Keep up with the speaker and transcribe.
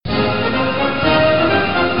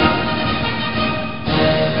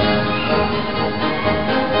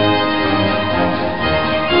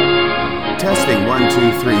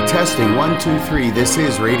2, 3, testing 1, 2, 3. This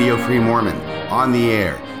is Radio Free Mormon, on the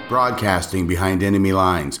air, broadcasting behind enemy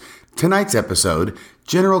lines. Tonight's episode,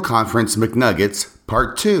 General Conference McNuggets,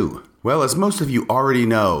 Part 2. Well, as most of you already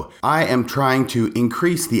know, I am trying to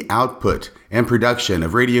increase the output and production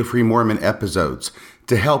of Radio Free Mormon episodes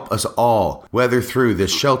to help us all weather through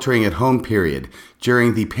this sheltering at home period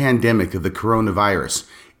during the pandemic of the coronavirus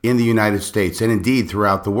in the United States and indeed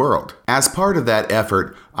throughout the world. As part of that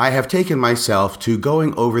effort, I have taken myself to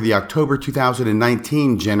going over the October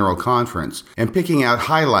 2019 General Conference and picking out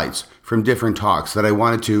highlights from different talks that I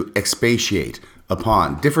wanted to expatiate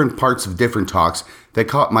upon, different parts of different talks that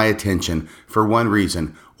caught my attention for one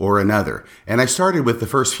reason or another. And I started with the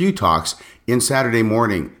first few talks in Saturday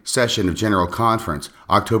morning session of General Conference,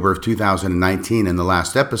 October of 2019 in the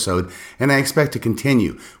last episode, and I expect to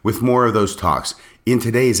continue with more of those talks in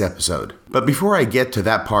today's episode. But before I get to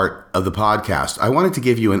that part of the podcast, I wanted to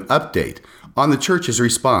give you an update on the church's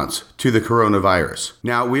response to the coronavirus.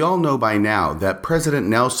 Now, we all know by now that President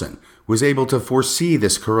Nelson was able to foresee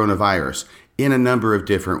this coronavirus in a number of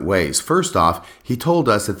different ways. First off, he told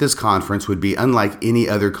us that this conference would be unlike any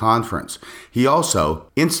other conference. He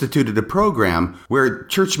also instituted a program where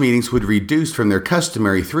church meetings would reduce from their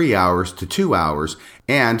customary 3 hours to 2 hours,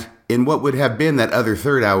 and in what would have been that other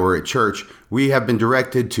third hour at church, we have been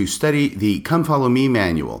directed to study the Come Follow Me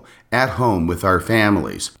manual at home with our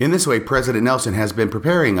families. In this way, President Nelson has been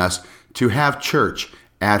preparing us to have church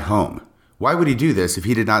at home. Why would he do this if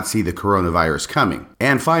he did not see the coronavirus coming?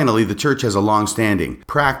 And finally, the church has a long-standing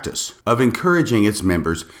practice of encouraging its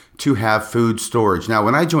members to have food storage. Now,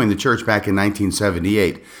 when I joined the church back in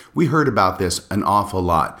 1978, we heard about this an awful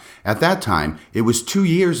lot. At that time, it was 2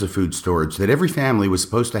 years of food storage that every family was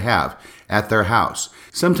supposed to have at their house.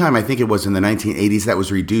 Sometime, I think it was in the 1980s, that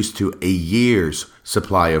was reduced to a year's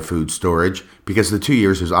supply of food storage because the 2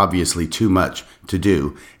 years was obviously too much to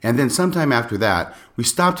do. And then sometime after that, we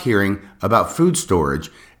stopped hearing about food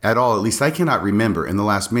storage at all. At least I cannot remember in the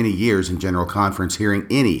last many years in General Conference hearing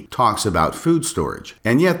any talks about food storage.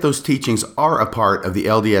 And yet those teachings are a part of the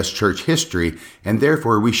LDS church history, and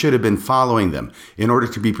therefore we should have been following them in order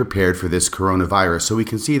to be prepared for this coronavirus. So we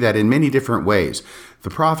can see that in many different ways. The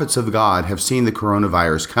prophets of God have seen the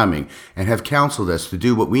coronavirus coming and have counseled us to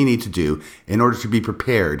do what we need to do in order to be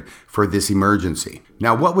prepared for this emergency.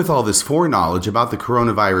 Now, what with all this foreknowledge about the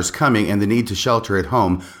coronavirus coming and the need to shelter at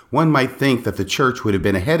home, one might think that the church would have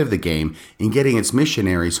been ahead of the game in getting its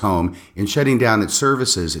missionaries home, in shutting down its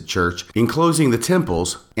services at church, in closing the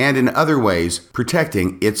temples, and in other ways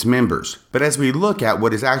protecting its members. But as we look at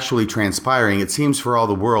what is actually transpiring, it seems for all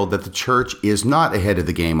the world that the church is not ahead of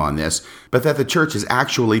the game on this, but that the church is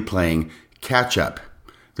actually playing catch up.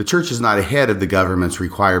 The church is not ahead of the government's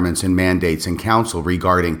requirements and mandates and counsel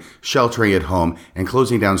regarding sheltering at home and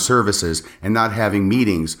closing down services and not having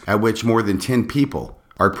meetings at which more than 10 people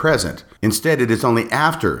are present. Instead, it is only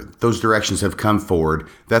after those directions have come forward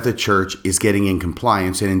that the church is getting in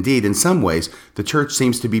compliance. And indeed, in some ways, the church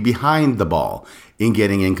seems to be behind the ball in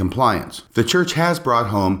getting in compliance. The church has brought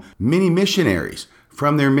home many missionaries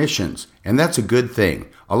from their missions, and that's a good thing.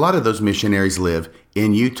 A lot of those missionaries live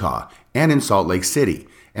in Utah and in Salt Lake City,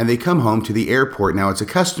 and they come home to the airport. Now, it's a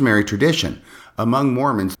customary tradition among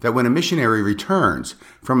Mormons that when a missionary returns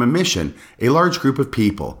from a mission, a large group of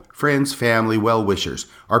people, friends, family, well-wishers,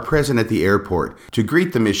 are present at the airport to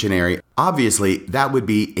greet the missionary. Obviously, that would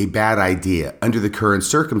be a bad idea under the current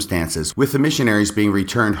circumstances, with the missionaries being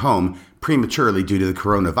returned home prematurely due to the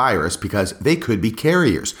coronavirus, because they could be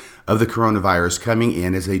carriers of the coronavirus coming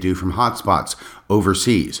in as they do from hotspots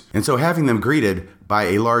overseas. And so having them greeted by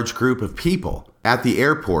a large group of people at the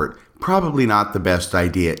airport, probably not the best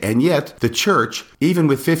idea. And yet, the church, even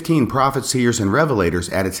with 15 prophets, seers, and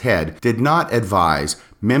revelators at its head, did not advise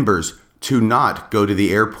members to not go to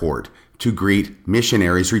the airport to greet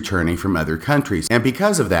missionaries returning from other countries. And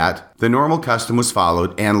because of that, the normal custom was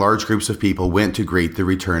followed and large groups of people went to greet the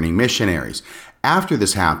returning missionaries. After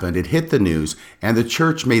this happened, it hit the news, and the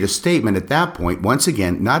church made a statement at that point, once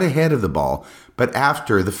again, not ahead of the ball, but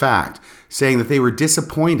after the fact, saying that they were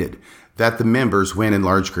disappointed that the members went in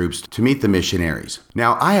large groups to meet the missionaries.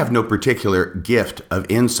 Now, I have no particular gift of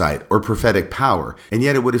insight or prophetic power, and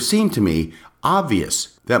yet it would have seemed to me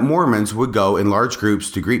obvious that Mormons would go in large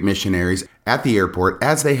groups to greet missionaries at the airport,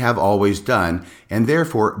 as they have always done, and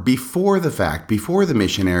therefore, before the fact, before the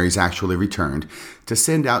missionaries actually returned, to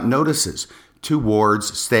send out notices to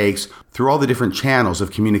wards, stakes, through all the different channels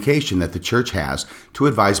of communication that the church has to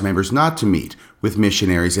advise members not to meet with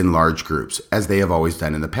missionaries in large groups, as they have always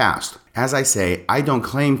done in the past. As I say, I don't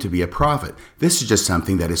claim to be a prophet. This is just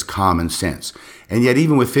something that is common sense. And yet,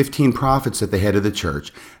 even with 15 prophets at the head of the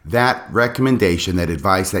church, that recommendation, that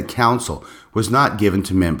advice, that counsel was not given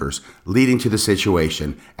to members, leading to the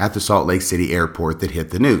situation at the Salt Lake City airport that hit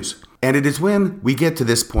the news. And it is when we get to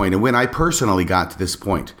this point, and when I personally got to this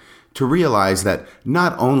point, to realize that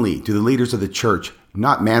not only do the leaders of the church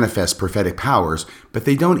not manifest prophetic powers, but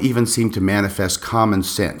they don't even seem to manifest common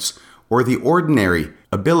sense or the ordinary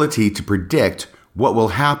ability to predict what will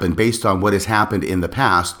happen based on what has happened in the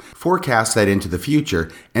past, forecast that into the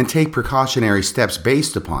future, and take precautionary steps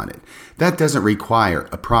based upon it. That doesn't require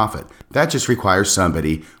a prophet. That just requires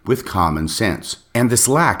somebody with common sense. And this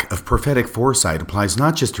lack of prophetic foresight applies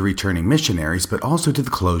not just to returning missionaries, but also to the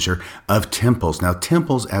closure of temples. Now,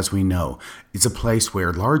 temples, as we know, is a place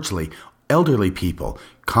where largely elderly people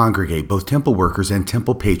congregate. Both temple workers and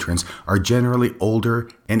temple patrons are generally older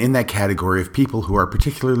and in that category of people who are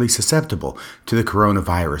particularly susceptible to the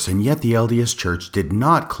coronavirus. And yet the LDS Church did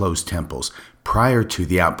not close temples prior to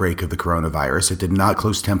the outbreak of the coronavirus. It did not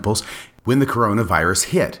close temples when the coronavirus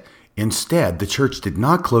hit. Instead, the church did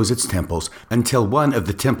not close its temples until one of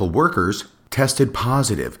the temple workers tested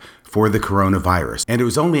positive for the coronavirus. And it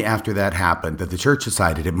was only after that happened that the church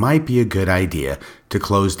decided it might be a good idea to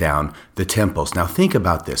close down the temples. Now think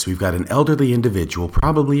about this. We've got an elderly individual,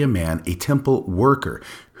 probably a man, a temple worker,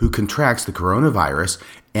 who contracts the coronavirus,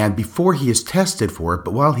 and before he is tested for it,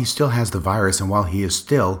 but while he still has the virus and while he is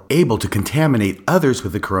still able to contaminate others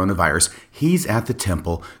with the coronavirus, he's at the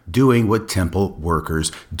temple doing what temple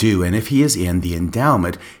workers do. And if he is in the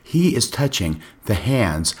endowment, he is touching the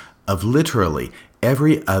hands of literally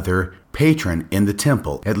every other patron in the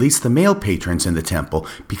temple, at least the male patrons in the temple,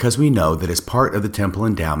 because we know that as part of the temple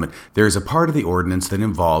endowment, there is a part of the ordinance that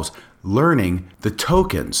involves learning the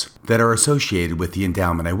tokens that are associated with the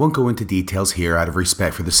endowment. I won't go into details here out of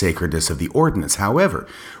respect for the sacredness of the ordinance. However,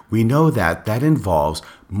 we know that that involves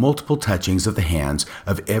multiple touchings of the hands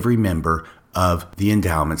of every member of the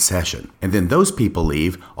endowment session. And then those people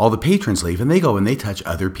leave, all the patrons leave, and they go and they touch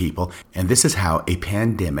other people. And this is how a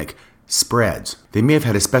pandemic spreads. They may have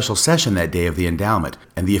had a special session that day of the endowment,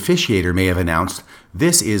 and the officiator may have announced,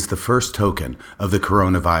 "This is the first token of the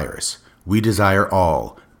coronavirus. We desire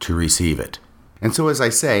all to receive it." And so, as I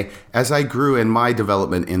say, as I grew in my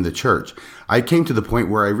development in the church, I came to the point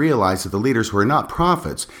where I realized that the leaders were not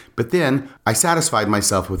prophets, but then I satisfied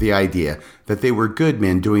myself with the idea that they were good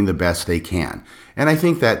men doing the best they can. And I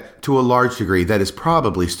think that, to a large degree, that is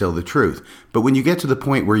probably still the truth. But when you get to the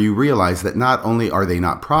point where you realize that not only are they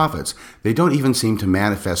not prophets, they don't even seem to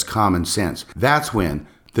manifest common sense, that's when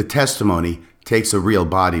the testimony takes a real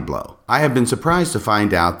body blow. I have been surprised to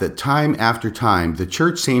find out that time after time, the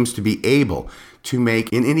church seems to be able to make,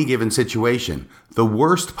 in any given situation, the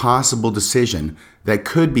worst possible decision that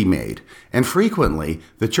could be made. And frequently,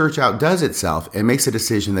 the church outdoes itself and makes a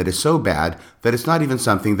decision that is so bad that it's not even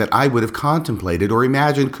something that I would have contemplated or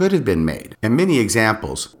imagined could have been made. And many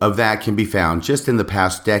examples of that can be found just in the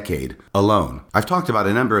past decade alone. I've talked about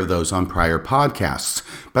a number of those on prior podcasts,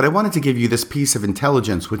 but I wanted to give you this piece of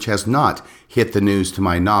intelligence which has not hit the news to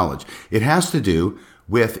my knowledge. It has to do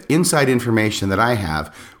with inside information that I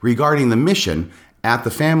have regarding the mission at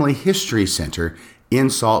the Family History Center in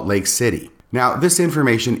Salt Lake City. Now, this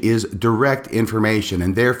information is direct information,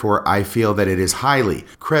 and therefore I feel that it is highly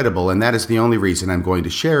credible, and that is the only reason I'm going to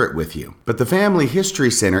share it with you. But the Family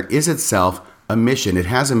History Center is itself a mission. It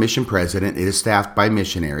has a mission president. It is staffed by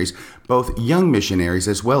missionaries, both young missionaries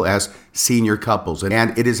as well as senior couples.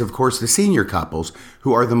 And it is, of course, the senior couples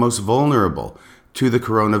who are the most vulnerable to the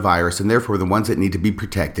coronavirus, and therefore the ones that need to be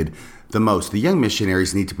protected the most. The young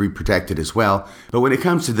missionaries need to be protected as well, but when it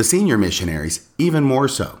comes to the senior missionaries, even more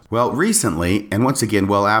so. Well, recently, and once again,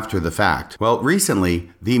 well after the fact,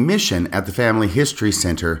 the mission at the Family History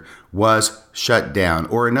Center was shut down,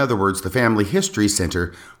 or in other words, the Family History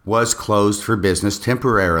Center was closed for business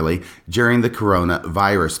temporarily during the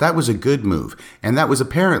coronavirus. That was a good move, and that was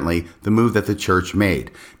apparently the move that the church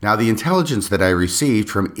made. Now, the intelligence that I received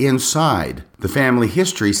from inside the Family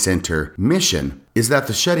History Center mission is that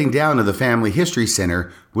the shutting down of the Family History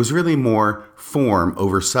Center was really more form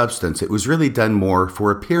over substance. It was really done more for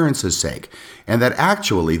appearance's sake, and that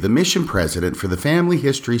actually the mission president for the Family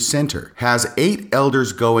History Center has 8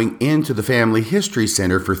 elders going into the Family History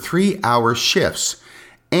Center for 3-hour shifts,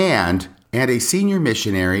 and a senior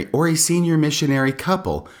missionary or a senior missionary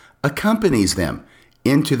couple accompanies them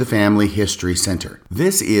into the Family History Center.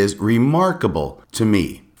 This is remarkable to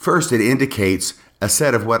me. First, it indicates a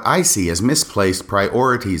set of what I see as misplaced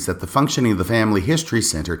priorities that the functioning of the Family History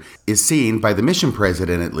Center is seen, by the mission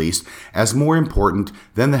president at least, as more important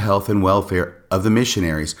than the health and welfare of the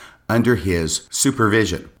missionaries under his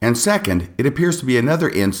supervision. And second, it appears to be another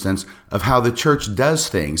instance of how the church does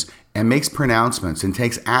things and makes pronouncements and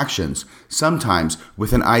takes actions, sometimes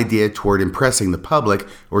with an idea toward impressing the public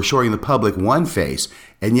or showing the public one face,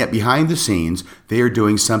 and yet behind the scenes, they are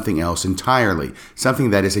doing something else entirely, something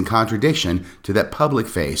that is in contradiction to that public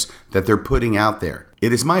face that they're putting out there.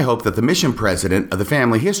 It is my hope that the mission president of the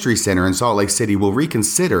Family History Center in Salt Lake City will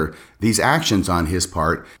reconsider these actions on his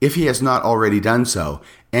part, if he has not already done so,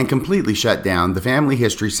 and completely shut down the Family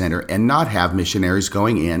History Center and not have missionaries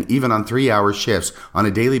going in, even on 3-hour shifts on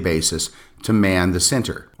a daily basis, to man the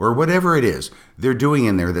center, or whatever it is they're doing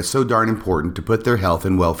in there that's so darn important to put their health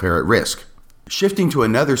and welfare at risk. Shifting to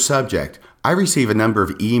another subject, I receive a number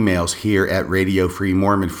of emails here at Radio Free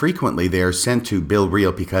Mormon. Frequently they are sent to Bill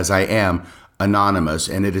Reel because I am anonymous,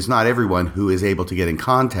 and it is not everyone who is able to get in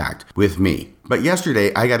contact with me. But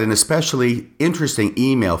yesterday I got an especially interesting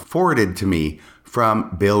email forwarded to me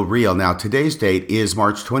from Bill Reel. Now, today's date is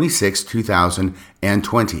March 26,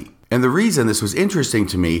 2020. And the reason this was interesting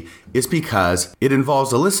to me is because it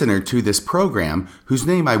involves a listener to this program whose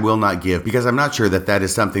name I will not give, because I'm not sure that that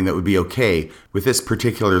is something that would be okay with this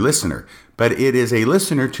particular listener. But it is a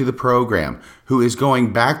listener to the program who is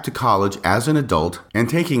going back to college as an adult and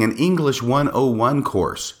taking an English 101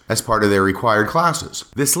 course as part of their required classes.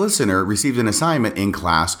 This listener received an assignment in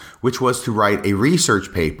class which was to write a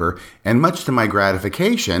research paper, and much to my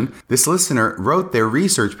gratification, this listener wrote their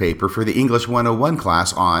research paper for the English 101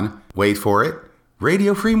 class on, wait for it,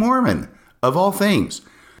 Radio Free Mormon, of all things.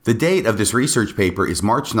 The date of this research paper is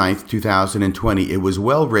March 9th, 2020. It was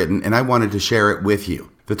well written, and I wanted to share it with you.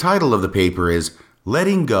 The title of the paper is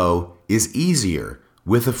Letting Go is Easier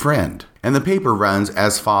with a Friend. And the paper runs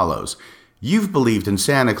as follows. You've believed in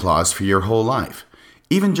Santa Claus for your whole life.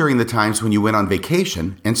 Even during the times when you went on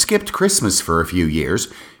vacation and skipped Christmas for a few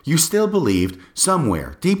years, you still believed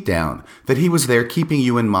somewhere deep down that he was there keeping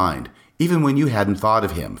you in mind, even when you hadn't thought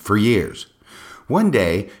of him for years. One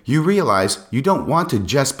day, you realize you don't want to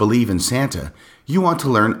just believe in Santa. You want to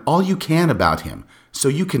learn all you can about him so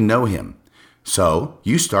you can know him. So,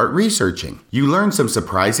 you start researching. You learn some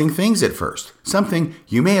surprising things at first, something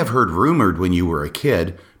you may have heard rumored when you were a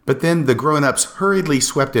kid, but then the grown-ups hurriedly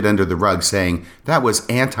swept it under the rug, saying that was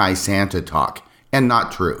anti-Santa talk, and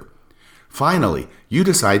not true. Finally, you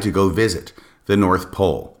decide to go visit the North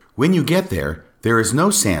Pole. When you get there, there is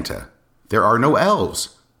no Santa. There are no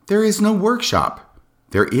elves. There is no workshop.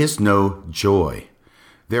 There is no joy.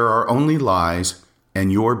 There are only lies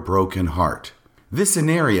and your broken heart. This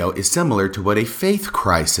scenario is similar to what a faith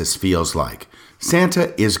crisis feels like.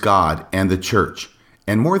 Santa is God and the church.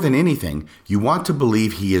 And more than anything, you want to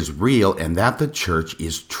believe he is real and that the church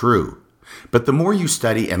is true. But the more you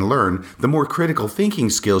study and learn, the more critical thinking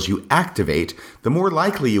skills you activate, the more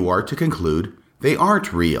likely you are to conclude they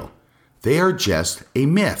aren't real. They are just a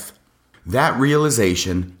myth. That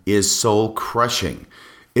realization is soul-crushing.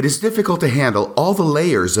 It is difficult to handle all the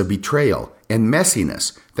layers of betrayal and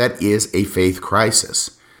messiness that is a faith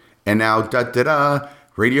crisis. And now,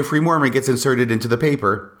 Radio Free Mormon gets inserted into the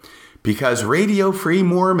paper because Radio Free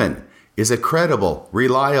Mormon is a credible,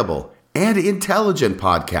 reliable, and intelligent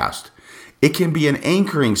podcast. It can be an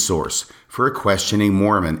anchoring source for a questioning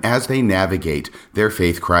Mormon as they navigate their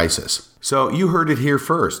faith crisis. So you heard it here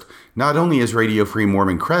first. Not only is Radio Free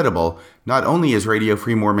Mormon credible, not only is Radio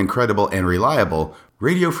Free Mormon credible and reliable,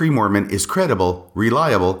 Radio Free Mormon is credible,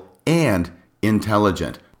 reliable, and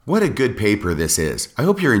intelligent. What a good paper this is. I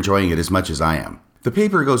hope you're enjoying it as much as I am. The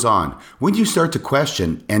paper goes on. When you start to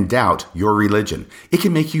question and doubt your religion, it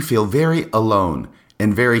can make you feel very alone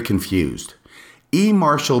and very confused. E.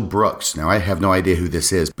 Marshall Brooks, now I have no idea who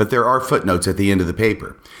this is, but there are footnotes at the end of the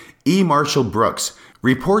paper. E. Marshall Brooks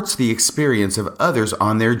reports the experience of others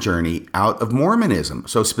on their journey out of Mormonism,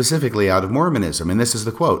 so specifically out of Mormonism, and this is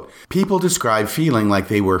the quote. People describe feeling like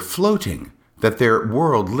they were floating, that their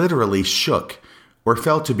world literally shook or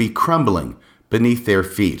felt to be crumbling beneath their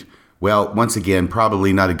feet. Well, once again,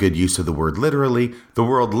 probably not a good use of the word literally. The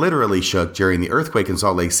world literally shook during the earthquake in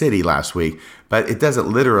Salt Lake City last week, but it doesn't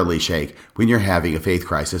literally shake when you're having a faith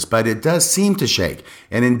crisis, but it does seem to shake.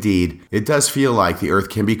 And indeed, it does feel like the earth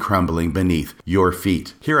can be crumbling beneath your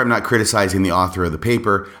feet. Here, I'm not criticizing the author of the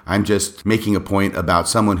paper. I'm just making a point about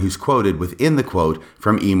someone who's quoted within the quote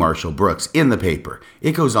from E. Marshall Brooks in the paper.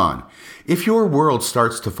 It goes on. If your world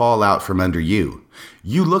starts to fall out from under you,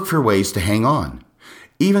 you look for ways to hang on.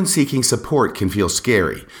 Even seeking support can feel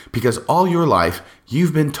scary because all your life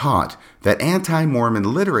you've been taught that anti-Mormon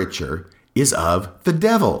literature is of the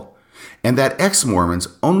devil, and that ex-Mormons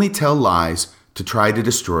only tell lies to try to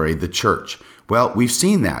destroy the church. Well, we've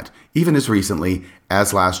seen that, even as recently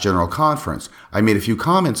as last General Conference. I made a few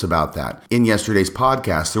comments about that. In yesterday's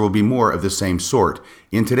podcast, there will be more of the same sort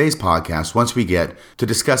in today's podcast once we get to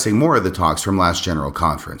discussing more of the talks from last General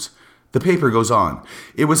Conference. The paper goes on.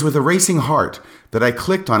 It was with a racing heart that I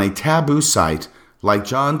clicked on a taboo site like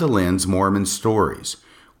John DeLynne's Mormon Stories,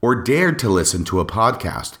 or dared to listen to a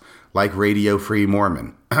podcast like Radio Free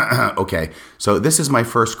Mormon. Okay, so this is my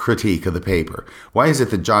first critique of the paper. Why is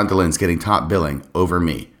it that John DeLynne's getting top billing over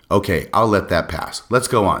me? Okay, I'll let that pass. Let's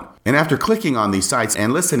go on. And after clicking on these sites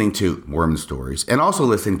and listening to Mormon Stories and also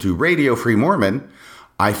listening to Radio Free Mormon,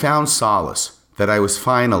 I found solace that I was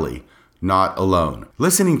finally not alone.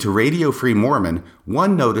 Listening to Radio Free Mormon,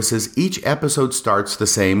 one notices each episode starts the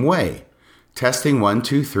same way. Testing 1,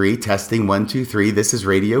 2, 3, testing 1, 2, 3. This is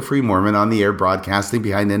Radio Free Mormon on the air, broadcasting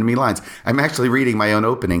behind enemy lines. I'm actually reading my own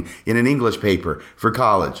opening in an English paper for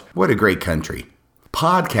college. What a great country.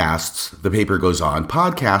 Podcasts, the paper goes on,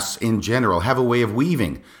 podcasts in general have a way of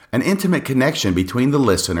weaving an intimate connection between the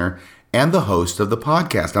listener and the host of the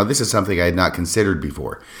podcast. Now, this is something I had not considered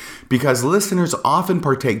before, because listeners often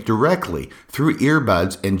partake directly through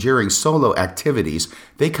earbuds, and during solo activities,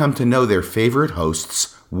 they come to know their favorite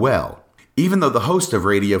hosts well. Even though the host of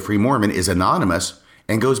Radio Free Mormon is anonymous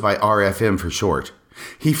and goes by RFM for short,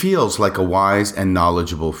 he feels like a wise and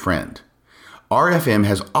knowledgeable friend. RFM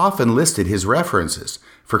has often listed his references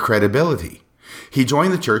for credibility. He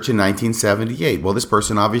joined the church in 1978. Well, this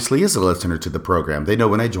person obviously is a listener to the program. They know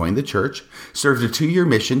when I joined the church, served a 2-year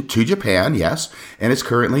mission to Japan, yes, and is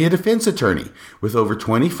currently a defense attorney with over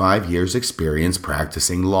 25 years' experience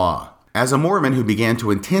practicing law. As a Mormon who began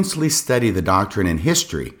to intensely study the doctrine and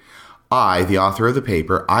history, I, the author of the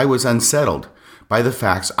paper, I was unsettled by the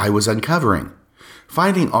facts I was uncovering.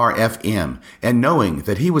 Finding RFM and knowing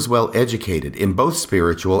that he was well educated in both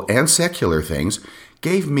spiritual and secular things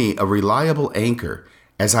gave me a reliable anchor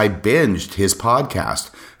as I binged his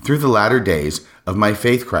podcast through the latter days of my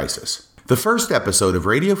faith crisis. The first episode of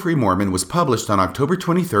Radio Free Mormon was published on October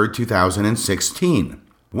 23, 2016.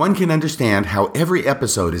 One can understand how every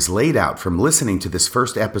episode is laid out from listening to this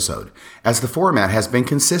first episode, as the format has been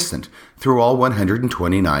consistent through all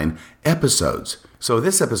 129 episodes. So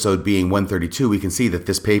this episode being 132, we can see that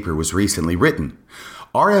this paper was recently written.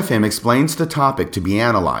 RFM explains the topic to be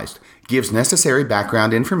analyzed, gives necessary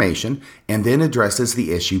background information, and then addresses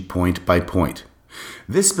the issue point by point.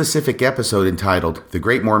 This specific episode, entitled The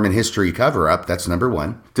Great Mormon History Cover-Up, that's number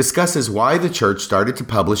 1, discusses why the church started to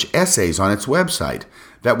publish essays on its website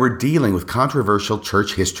that were dealing with controversial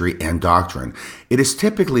church history and doctrine. It is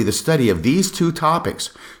typically the study of these two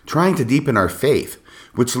topics, trying to deepen our faith,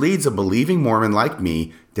 which leads a believing Mormon like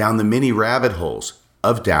me down the many rabbit holes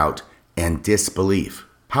of doubt and disbelief.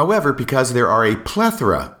 However, because there are a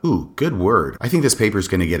plethora, good word, I think this paper is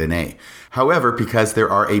going to get an A. However, because there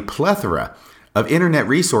are a plethora of internet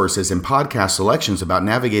resources and podcast selections about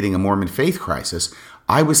navigating a Mormon faith crisis,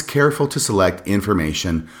 I was careful to select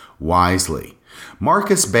information wisely.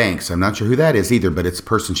 Marcus Banks, I'm not sure who that is either, but it's the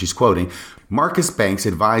person she's quoting. Marcus Banks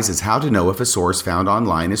advises how to know if a source found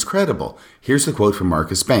online is credible. Here's the quote from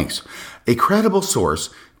Marcus Banks. A credible source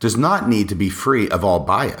does not need to be free of all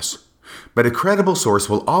bias, but a credible source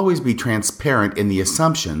will always be transparent in the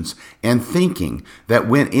assumptions and thinking that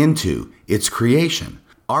went into its creation.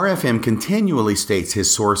 RFM continually states his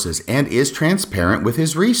sources and is transparent with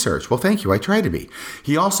his research. Well, thank you. I try to be.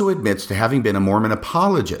 He also admits to having been a Mormon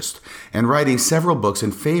apologist and writing several books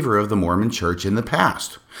in favor of the Mormon Church in the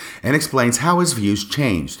past, and explains how his views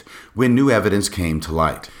changed when new evidence came to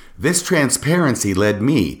light. This transparency led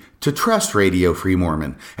me to trust Radio Free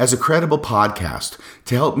Mormon as a credible podcast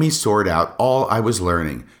to help me sort out all I was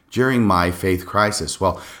learning during my faith crisis.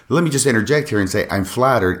 Well, let me just interject here and say I'm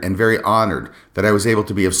flattered and very honored that I was able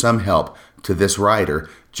to be of some help to this writer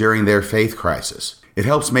during their faith crisis. It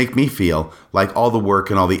helps make me feel like all the work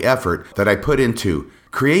and all the effort that I put into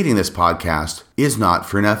creating this podcast is not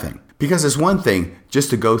for nothing. Because it's one thing just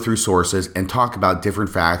to go through sources and talk about different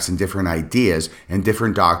facts and different ideas and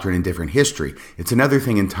different doctrine and different history. It's another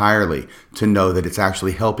thing entirely to know that it's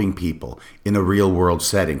actually helping people in a real world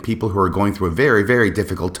setting, people who are going through a very, very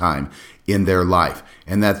difficult time in their life,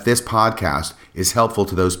 and that this podcast is helpful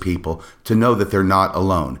to those people to know that they're not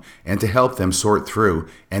alone and to help them sort through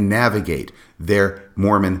and navigate their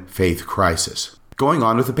Mormon faith crisis. Going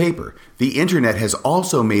on with the paper, the internet has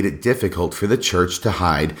also made it difficult for the church to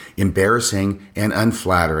hide embarrassing and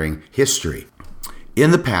unflattering history.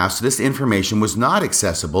 In the past, this information was not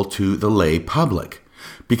accessible to the lay public,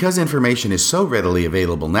 Because information is so readily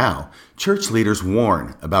available now, church leaders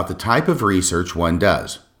warn about the type of research one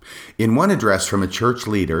does. In one address from a church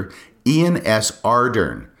leader, Ian S.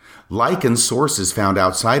 Ardern likens sources found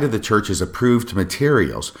outside of the church's approved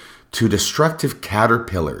materials to destructive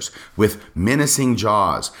caterpillars with menacing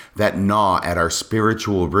jaws that gnaw at our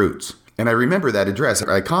spiritual roots. And I remember that address.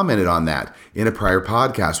 I commented on that in a prior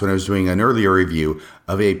podcast when I was doing an earlier review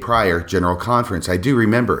of a prior general conference. I do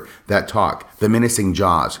remember that talk, the menacing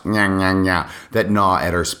jaws, that gnaw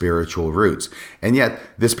at our spiritual roots. And yet,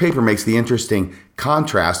 this paper makes the interesting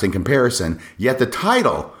contrast and comparison, yet the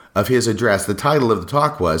title of his address, the title of the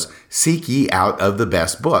talk was, Seek Ye Out of the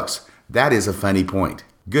Best Books. That is a funny point.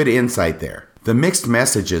 Good insight there. The mixed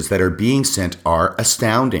messages that are being sent are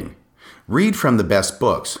astounding. Read from the best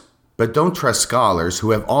books, but don't trust scholars who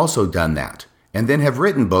have also done that and then have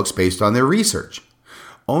written books based on their research.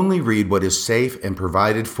 Only read what is safe and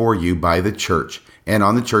provided for you by the church and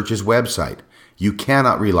on the church's website. You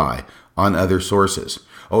cannot rely on other sources.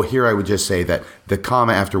 Oh, here I would just say that the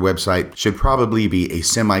comma after website should probably be a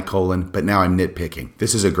semicolon, but now I'm nitpicking.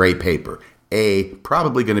 This is a great paper.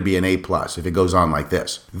 Probably going to be an A+ if it goes on like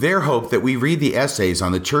this. Their hope that we read the essays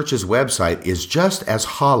on the church's website is just as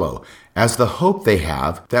hollow as the hope they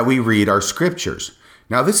have that we read our scriptures.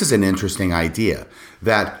 Now, this is an interesting idea,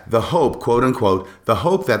 that the hope, quote unquote, the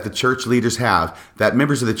hope that the church leaders have that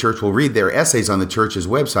members of the church will read their essays on the church's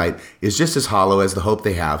website is just as hollow as the hope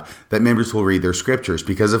they have that members will read their scriptures,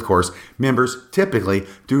 because, of course, members typically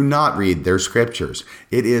do not read their scriptures.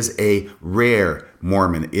 It is a rare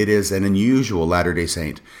Mormon. It is an unusual Latter-day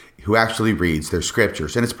Saint who actually reads their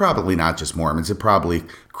scriptures. And it's probably not just Mormons. It probably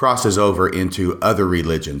crosses over into other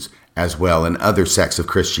religions as well and other sects of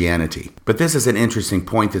Christianity. But this is an interesting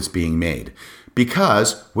point that's being made,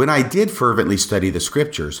 because when I did fervently study the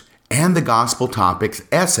scriptures and the gospel topics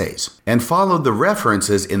essays and followed the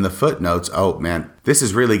references in the footnotes, oh man, this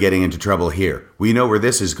is really getting into trouble here. We know where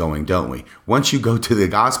this is going, don't we? Once you go to the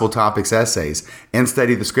gospel topics essays and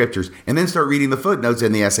study the scriptures and then start reading the footnotes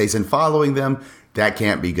in the essays and following them, that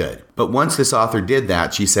can't be good. But once this author did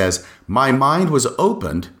that, she says, my mind was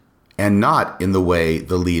opened and not in the way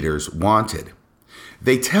the leaders wanted.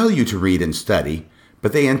 They tell you to read and study,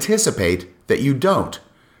 but they anticipate that you don't,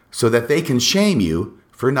 so that they can shame you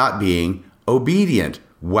for not being obedient.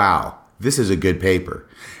 Wow, this is a good paper.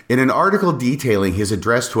 In an article detailing his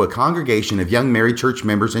address to a congregation of young married church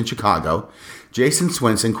members in Chicago, Jason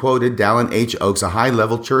Swinson quoted Dallin H. Oaks, a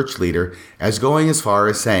high-level church leader, as going as far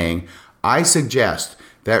as saying, I suggest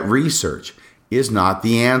that research is not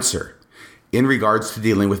the answer in regards to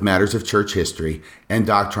dealing with matters of church history and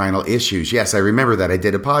doctrinal issues. Yes, I remember that. I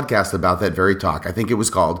did a podcast about that very talk. I think it was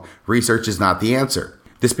called Research is Not the Answer.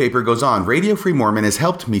 This paper goes on, Radio Free Mormon has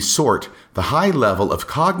helped me sort the high level of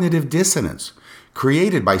cognitive dissonance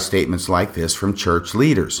created by statements like this from church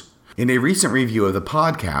leaders. In a recent review of the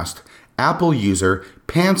podcast, Apple user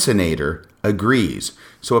Pancinator agrees.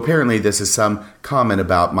 So apparently this is some comment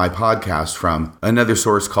about my podcast from another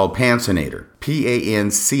source called Pancinator.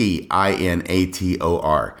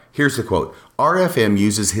 Pancinator. Here's the quote. RFM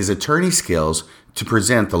uses his attorney skills to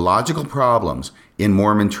present the logical problems in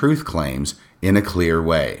Mormon truth claims in a clear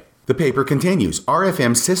way. The paper continues.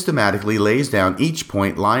 RFM systematically lays down each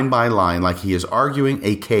point line by line like he is arguing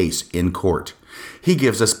a case in court. He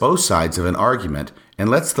gives us both sides of an argument and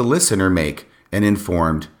lets the listener make an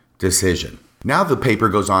informed decision. Now the paper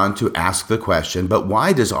goes on to ask the question, but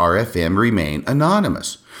why does RFM remain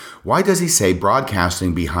anonymous? Why does he say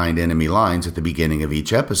broadcasting behind enemy lines at the beginning of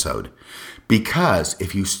each episode? Because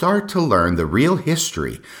if you start to learn the real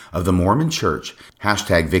history of the Mormon Church,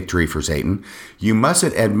 #Victory for Satan, you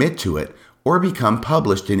mustn't admit to it or become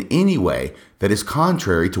published in any way that is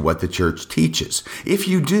contrary to what the church teaches. If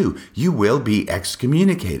you do, you will be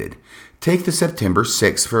excommunicated. Take the September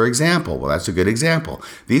 6th, for example. Well, that's a good example.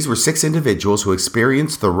 These were 6 individuals who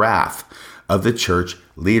experienced the wrath of the church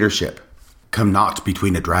leadership. Come not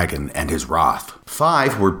between a dragon and his wrath.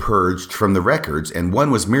 5 were purged from the records, and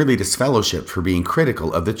 1 was merely disfellowshipped for being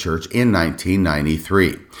critical of the church in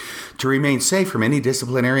 1993. To remain safe from any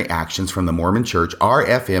disciplinary actions from the Mormon Church,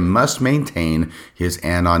 RFM must maintain his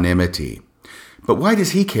anonymity. But why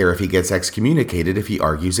does he care if he gets excommunicated if he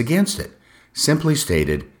argues against it? Simply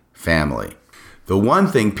stated, family. The one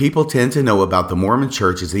thing people tend to know about the Mormon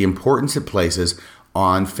Church is the importance it places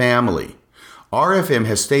on family. RFM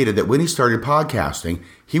has stated that when he started podcasting,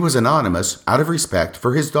 he was anonymous out of respect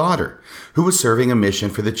for his daughter, who was serving a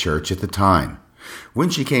mission for the church at the time. When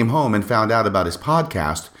she came home and found out about his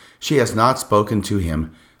podcast, she has not spoken to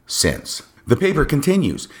him since. The paper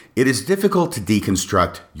continues, "It is difficult to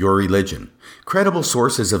deconstruct your religion. Credible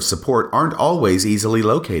sources of support aren't always easily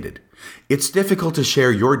located. It's difficult to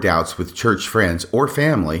share your doubts with church friends or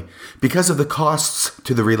family because of the costs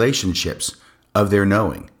to the relationships of their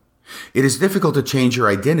knowing. It is difficult to change your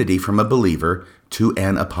identity from a believer to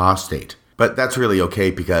an apostate." But that's really okay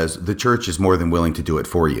because the church is more than willing to do it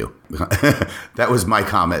for you. That was my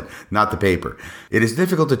comment, not the paper. It is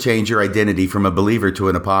difficult to change your identity from a believer to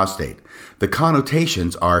an apostate. The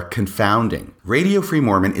connotations are confounding. Radio Free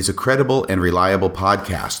Mormon is a credible and reliable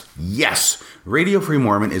podcast. Yes! Radio Free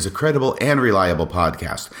Mormon is a credible and reliable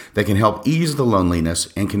podcast that can help ease the loneliness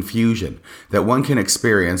and confusion that one can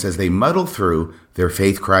experience as they muddle through their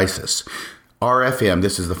faith crisis. RFM,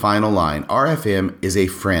 this is the final line, RFM is a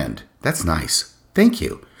friend. That's nice. Thank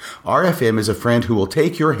you. RFM is a friend who will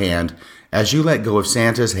take your hand as you let go of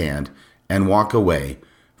Santa's hand and walk away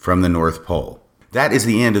from the North Pole. That is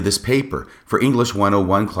the end of this paper for English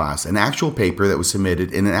 101 class, an actual paper that was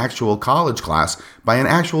submitted in an actual college class by an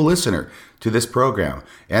actual listener to this program,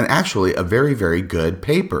 and actually a very, very good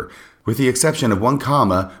paper. With the exception of one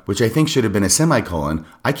comma, which I think should have been a semicolon,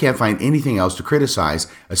 I can't find anything else to criticize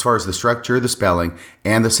as far as the structure, the spelling,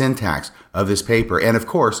 and the syntax of this paper. And of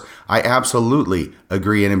course, I absolutely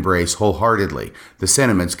agree and embrace wholeheartedly the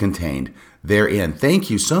sentiments contained therein. Thank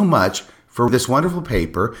you so much for this wonderful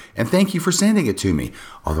paper, and thank you for sending it to me.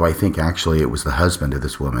 Although I think actually it was the husband of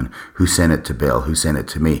this woman who sent it to Bill, who sent it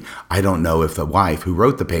to me. I don't know if the wife who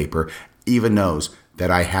wrote the paper even knows that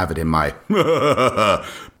I have it in my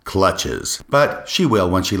clutches. But she will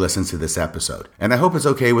when she listens to this episode. And I hope it's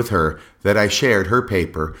okay with her that I shared her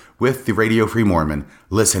paper with the Radio Free Mormon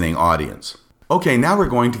listening audience. Okay, now we're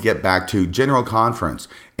going to get back to General Conference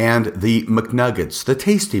and the McNuggets, the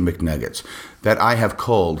tasty McNuggets that I have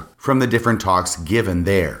culled from the different talks given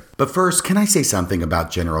there. But first, can I say something about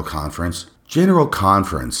General Conference? General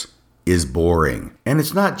Conference is boring. And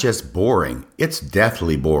it's not just boring, it's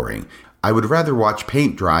deathly boring. I would rather watch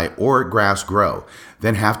paint dry or grass grow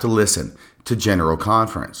than have to listen to General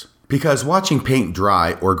Conference. Because watching paint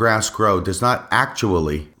dry or grass grow does not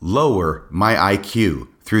actually lower my IQ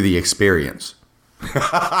through the experience.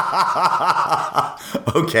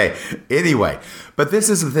 Okay, anyway, but this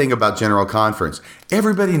is the thing about General Conference.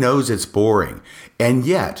 Everybody knows it's boring, and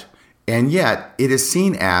yet it is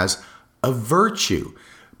seen as a virtue.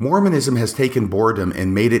 Mormonism has taken boredom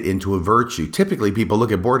and made it into a virtue. Typically, people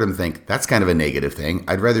look at boredom and think, that's kind of a negative thing.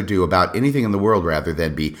 I'd rather do about anything in the world rather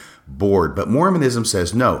than be bored. But Mormonism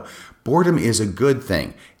says, no, boredom is a good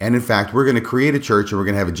thing. And in fact, we're going to create a church and we're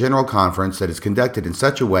going to have a general conference that is conducted in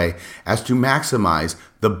such a way as to maximize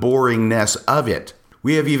the boringness of it.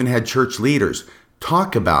 We have even had church leaders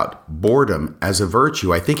talk about boredom as a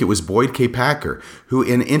virtue. I think it was Boyd K. Packer who,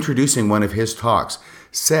 in introducing one of his talks,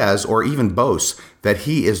 says or even boasts that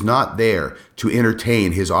he is not there to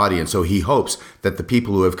entertain his audience. So he hopes that the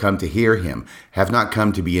people who have come to hear him have not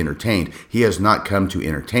come to be entertained. He has not come to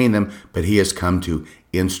entertain them, but he has come to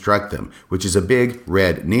instruct them, which is a big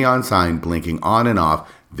red neon sign blinking on and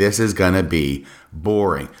off. This is going to be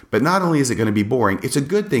boring. But not only is it going to be boring, it's a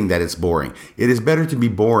good thing that it's boring. It is better to be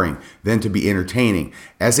boring than to be entertaining.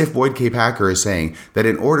 As if Boyd K. Packer is saying that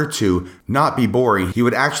in order to not be boring, he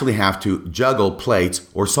would actually have to juggle plates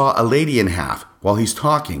or saw a lady in half while he's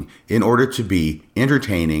talking in order to be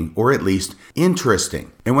entertaining or at least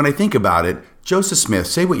interesting. And when I think about it, Joseph Smith,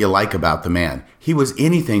 say what you like about the man, he was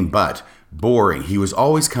anything but boring. He was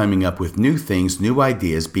always coming up with new things, new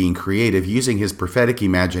ideas, being creative, using his prophetic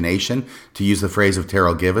imagination, to use the phrase of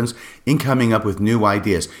Terrell Givens, in coming up with new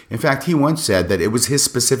ideas. In fact, he once said that it was his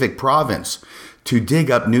specific province to dig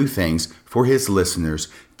up new things for his listeners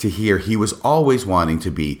to hear. He was always wanting to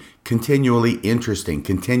be continually interesting,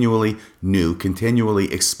 continually new,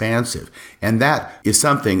 continually expansive. And that is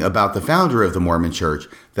something about the founder of the Mormon Church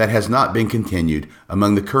that has not been continued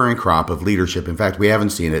among the current crop of leadership. In fact, we haven't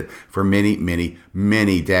seen it for many, many,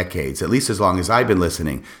 many decades, at least as long as I've been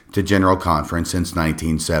listening to General Conference since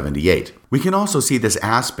 1978. We can also see this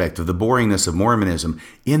aspect of the boringness of Mormonism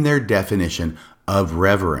in their definition of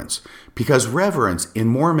reverence, because reverence in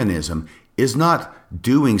Mormonism is not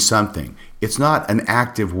doing something. It's not an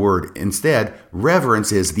active word. Instead,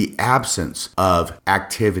 reverence is the absence of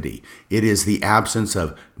activity. It is the absence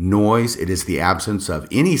of noise. It is the absence of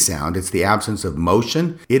any sound. It's the absence of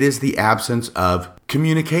motion. It is the absence of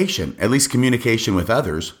communication, at least communication with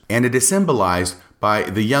others. And it is symbolized by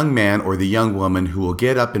the young man or the young woman who will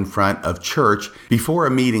get up in front of church before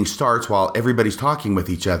a meeting starts while everybody's talking with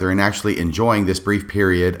each other and actually enjoying this brief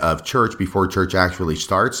period of church before church actually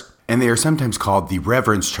starts. And they are sometimes called the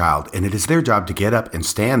reverence child, and it is their job to get up and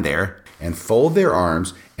stand there and fold their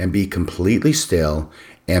arms and be completely still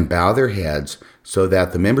and bow their heads so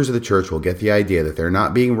that the members of the church will get the idea that they're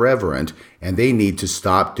not being reverent and they need to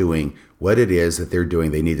stop doing what it is that they're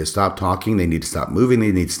doing. They need to stop talking. They need to stop moving.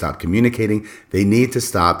 They need to stop communicating. They need to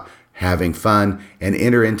stop having fun and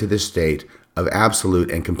enter into this state of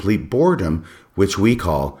absolute and complete boredom, which we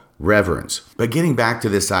call reverence. But getting back to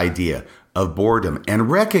this idea of boredom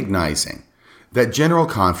and recognizing that General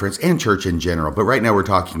Conference and church in general, but right now we're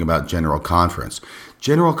talking about General Conference.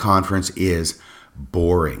 General Conference is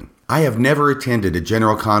boring. I have never attended a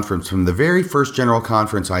General Conference from the very first General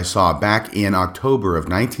Conference I saw back in October of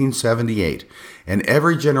 1978, and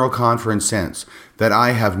every General Conference since that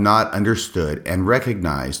I have not understood and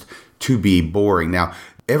recognized to be boring. Now,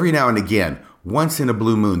 every now and again, once in a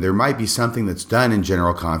blue moon, there might be something that's done in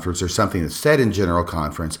General Conference or something that's said in General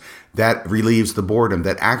Conference that relieves the boredom,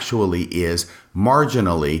 that actually is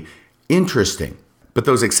marginally interesting. But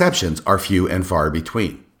those exceptions are few and far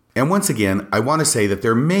between. And once again, I want to say that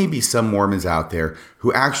there may be some Mormons out there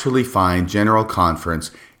who actually find General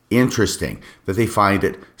Conference interesting, that they find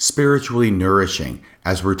it spiritually nourishing,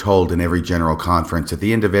 as we're told in every General Conference. At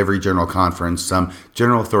the end of every General Conference, some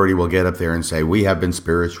general authority will get up there and say, we have been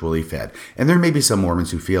spiritually fed. And there may be some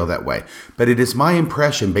Mormons who feel that way. But it is my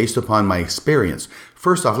impression, based upon my experience.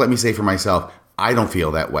 First off, let me say for myself, I don't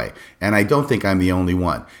feel that way. And I don't think I'm the only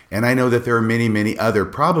one. And I know that there are many, many other,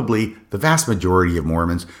 probably the vast majority of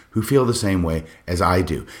Mormons who feel the same way as I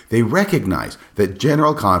do. They recognize that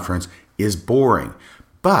General Conference is boring.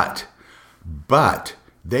 But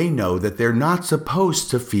they know that they're not supposed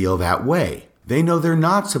to feel that way. They know they're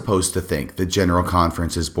not supposed to think that General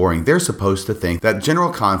Conference is boring. They're supposed to think that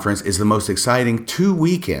General Conference is the most exciting 2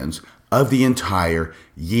 weekends of the entire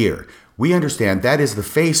year. We understand that is the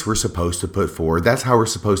face we're supposed to put forward. That's how we're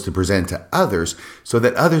supposed to present to others so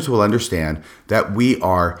that others will understand that we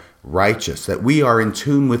are righteous, that we are in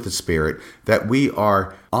tune with the Spirit, that we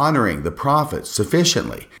are honoring the prophets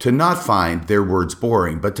sufficiently to not find their words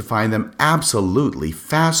boring, but to find them absolutely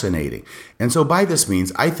fascinating. And so by this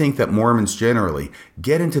means, I think that Mormons generally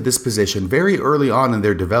get into this position very early on in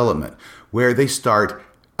their development, where they start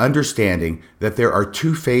understanding that there are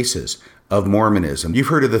two faces of Mormonism. You've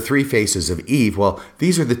heard of the 3 faces of Eve. Well,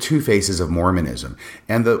 these are the 2 faces of Mormonism.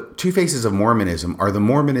 And the 2 faces of Mormonism are the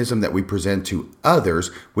Mormonism that we present to others,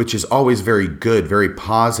 which is always very good, very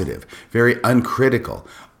positive, very uncritical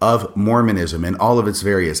of Mormonism and all of its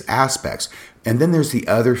various aspects. And then there's the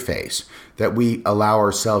other face that we allow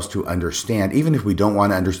ourselves to understand, even if we don't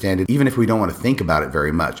want to understand it, even if we don't want to think about it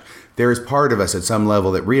very much. There is part of us at some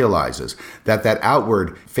level that realizes that that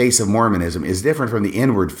outward face of Mormonism is different from the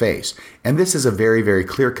inward face. And this is a very, very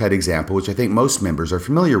clear-cut example, which I think most members are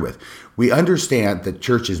familiar with. We understand that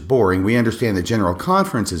church is boring. We understand that General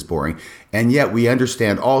Conference is boring. And yet we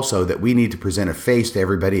understand also that we need to present a face to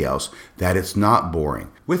everybody else that it's not boring.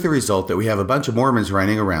 With the result that we have a bunch of Mormons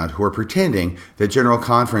running around who are pretending that General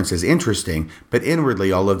Conference is interesting, but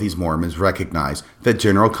inwardly all of these Mormons recognize that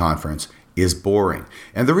General Conference is boring.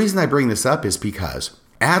 And the reason I bring this up is because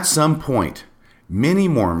at some point, many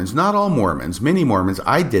Mormons, not all Mormons, many Mormons,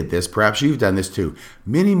 I did this, perhaps you've done this too,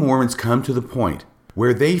 many Mormons come to the point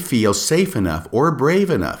where they feel safe enough or brave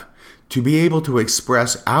enough to be able to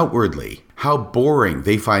express outwardly how boring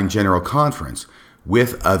they find General Conference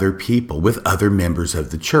with other people, with other members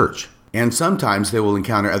of the church. And sometimes they will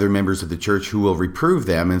encounter other members of the church who will reprove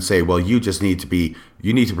them and say, well, you need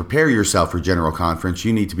to prepare yourself for General Conference.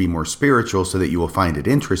 You need to be more spiritual so that you will find it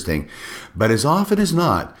interesting. But as often as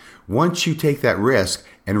not, once you take that risk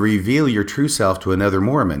and reveal your true self to another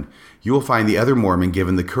Mormon, you will find the other Mormon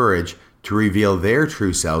given the courage to reveal their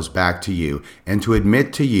true selves back to you and to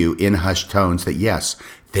admit to you in hushed tones that yes,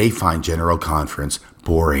 they find General Conference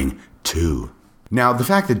boring too. Now, the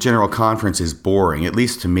fact that General Conference is boring, at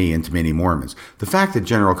least to me and to many Mormons, the fact that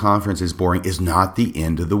General Conference is boring is not the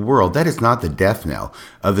end of the world. That is not the death knell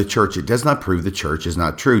of the church. It does not prove the church is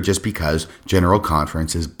not true just because General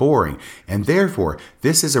Conference is boring. And therefore,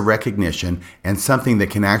 this is a recognition and something that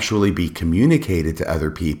can actually be communicated to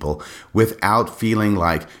other people without feeling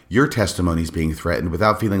like your testimony is being threatened,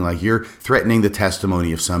 without feeling like you're threatening the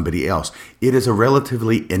testimony of somebody else. It is a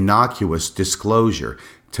relatively innocuous disclosure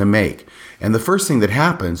to make. And the first thing that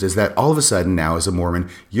happens is that all of a sudden now as a Mormon,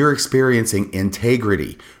 you're experiencing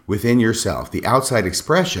integrity within yourself. The outside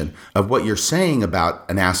expression of what you're saying about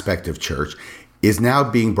an aspect of church is now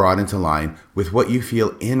being brought into line with what you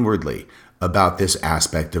feel inwardly about this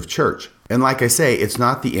aspect of church. And like I say, it's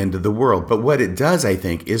not the end of the world, but what it does, I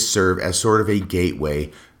think, is serve as sort of a gateway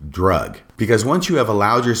drug. Because once you have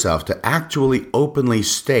allowed yourself to actually openly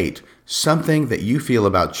state something that you feel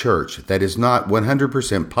about church that is not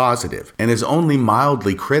 100% positive and is only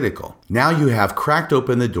mildly critical, now you have cracked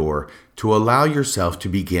open the door to allow yourself to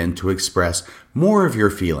begin to express more of your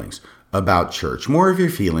feelings about church, more of your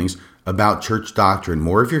feelings about church doctrine,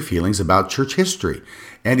 more of your feelings about church history.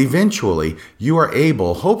 And eventually, you are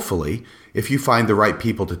able, hopefully, if you find the right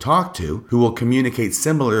people to talk to who will communicate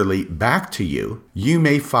similarly back to you, you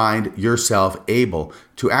may find yourself able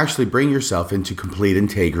to actually bring yourself into complete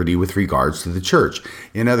integrity with regards to the church.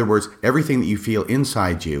 In other words, everything that you feel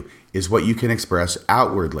inside you is what you can express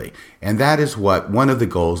outwardly. And that is what one of the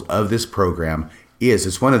goals of this program is.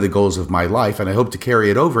 It's one of the goals of my life, and I hope to carry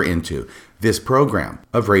it over into this program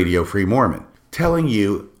of Radio Free Mormon, telling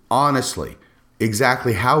you honestly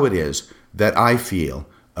exactly how it is that I feel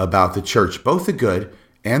about the church, both the good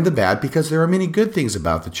and the bad, because there are many good things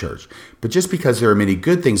about the church. But just because there are many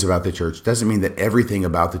good things about the church doesn't mean that everything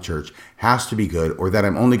about the church has to be good, or that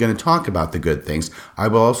I'm only going to talk about the good things. I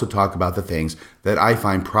will also talk about the things that I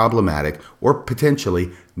find problematic or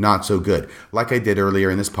potentially not so good, like I did earlier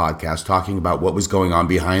in this podcast, talking about what was going on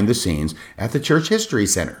behind the scenes at the Church History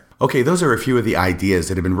Center. Okay, those are a few of the ideas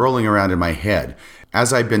that have been rolling around in my head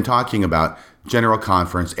as I've been talking about General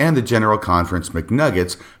Conference and the General Conference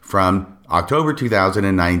McNuggets from October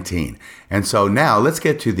 2019. And so now let's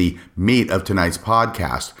get to the meat of tonight's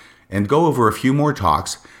podcast and go over a few more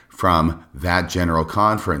talks from that General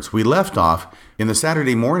Conference. We left off in the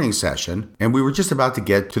Saturday morning session, and we were just about to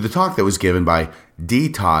get to the talk that was given by D.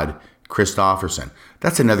 Todd Christofferson.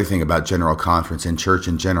 That's another thing about General Conference and church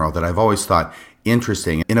in general that I've always thought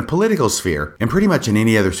interesting. In a political sphere, and pretty much in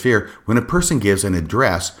any other sphere, when a person gives an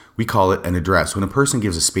address, we call it an address. When a person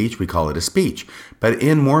gives a speech, we call it a speech. But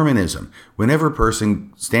in Mormonism, whenever a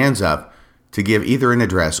person stands up to give either an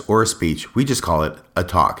address or a speech, we just call it a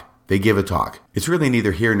talk. They give a talk. It's really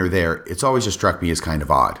neither here nor there. It's always just struck me as kind of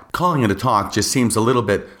odd. Calling it a talk just seems a little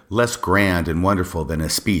bit less grand and wonderful than a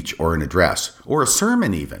speech or an address or a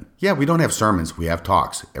sermon even. Yeah, we don't have sermons. We have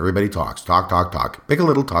talks. Everybody talks. Talk, talk, talk. Pick a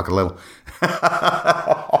little, talk a little.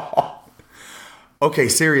 Okay,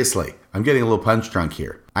 seriously. I'm getting a little punch drunk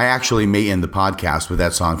here. I actually may end the podcast with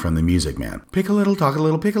that song from the Music Man. Pick a little, talk a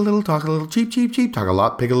little, pick a little, talk a little, cheap, cheap, cheap, talk a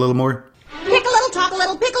lot, pick a little more. Pick a little, talk a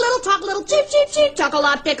little, pick a little, talk a little, cheap, cheap, cheap, talk a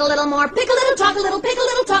lot, pick a little more, pick a little, talk a little, pick a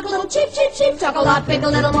little, talk a little, cheap, cheap, cheap, talk a lot, pick a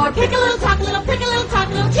little more, pick a little, talk a little, pick a little, talk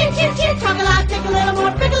a little, cheap, cheap, cheap, talk a lot, pick a little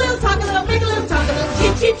more, pick a little, talk a little, pick a little, talk a little,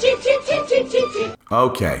 cheap, cheap, cheap, cheap, cheap, cheap, cheap, cheap.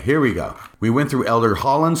 Okay, here we go. We went through Elder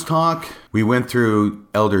Holland's talk. We went through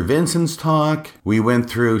Elder Vincent's talk. We went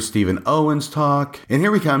through Stephen Owen's talk. And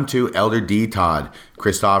here we come to Elder D. Todd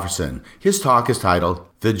Christofferson. His talk is titled,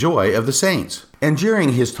 The Joy of the Saints. And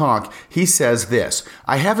during his talk, he says this: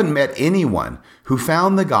 I haven't met anyone who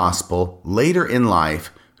found the gospel later in life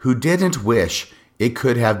who didn't wish it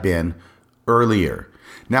could have been earlier.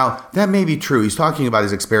 Now, that may be true. He's talking about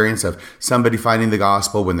his experience of somebody finding the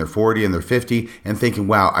gospel when they're 40 and they're 50 and thinking,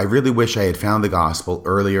 wow, I really wish I had found the gospel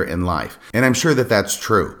earlier in life. And I'm sure that that's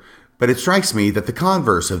true. But it strikes me that the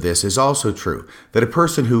converse of this is also true, that a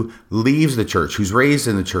person who leaves the church, who's raised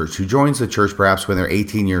in the church, who joins the church perhaps when they're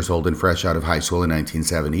 18 years old and fresh out of high school in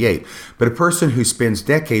 1978, but a person who spends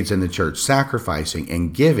decades in the church sacrificing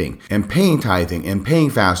and giving and paying tithing and paying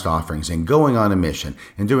fast offerings and going on a mission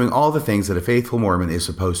and doing all the things that a faithful Mormon is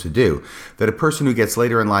supposed to do, that a person who gets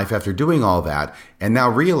later in life after doing all that and now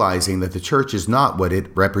realizing that the church is not what it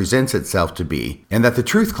represents itself to be, and that the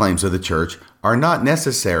truth claims of the church are not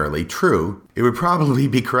necessarily true, it would probably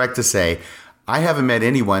be correct to say, I haven't met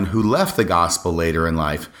anyone who left the gospel later in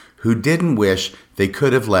life who didn't wish they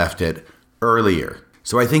could have left it earlier.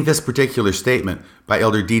 So I think this particular statement by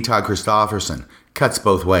Elder D. Todd Christofferson cuts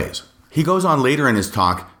both ways. He goes on later in his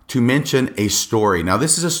talk to mention a story. Now,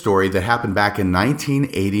 this is a story that happened back in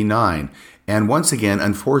 1989. And once again,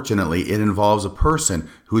 unfortunately, it involves a person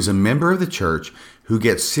who is a member of the church who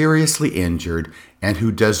gets seriously injured and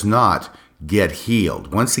who does not get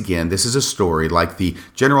healed. Once again, this is a story like the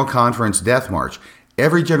General Conference Death March.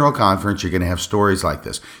 Every General Conference, you're going to have stories like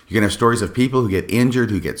this. You're going to have stories of people who get injured,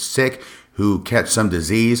 who get sick, who catch some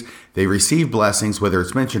disease. They receive blessings, whether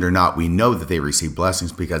it's mentioned or not. We know that they receive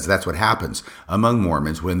blessings because that's what happens among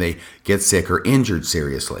Mormons when they get sick or injured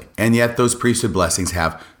seriously. And yet those priesthood blessings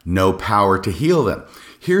have no power to heal them.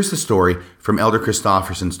 Here's the story from Elder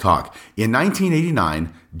Christofferson's talk. In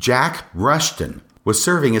 1989, Jack Rushton was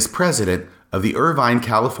serving as president of the Irvine,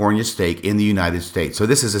 California stake in the United States. So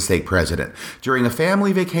this is a stake president. During a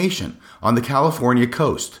family vacation on the California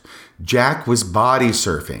coast, Jack was body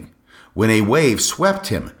surfing when a wave swept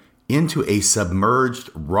him into a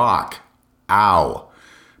submerged rock. Ow!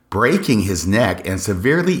 Breaking his neck and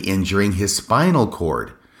severely injuring his spinal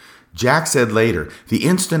cord. Jack said later, "The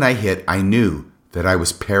instant I hit, I knew that I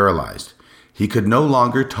was paralyzed. He could no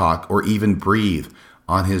longer talk or even breathe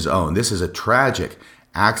on his own." This is a tragic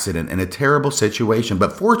accident and a terrible situation,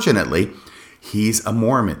 but fortunately, he's a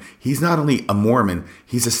Mormon. He's not only a Mormon,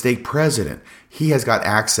 he's a stake president. He has got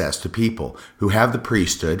access to people who have the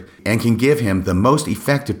priesthood and can give him the most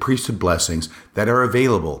effective priesthood blessings that are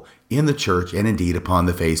available in the church and indeed upon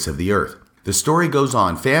the face of the earth. The story goes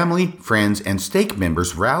on. Family, friends, and stake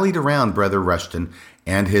members rallied around Brother Rushton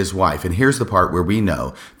and his wife. And here's the part where we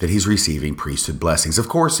know that he's receiving priesthood blessings. Of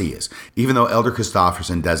course he is. Even though Elder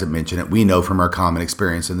Christofferson doesn't mention it, we know from our common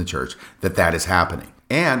experience in the church that that is happening.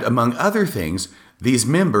 And among other things, these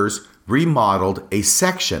members remodeled a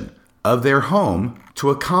section of their home to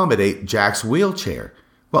accommodate Jack's wheelchair.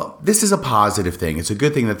 Well, this is a positive thing. It's a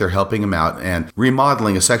good thing that they're helping him out and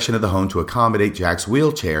remodeling a section of the home to accommodate Jack's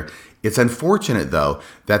wheelchair. It's unfortunate, though,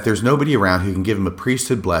 that there's nobody around who can give him a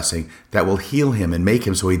priesthood blessing that will heal him and make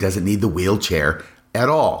him so he doesn't need the wheelchair at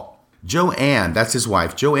all. Joanne, that's his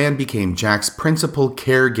wife, Joanne became Jack's principal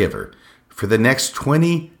caregiver for the next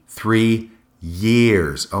 23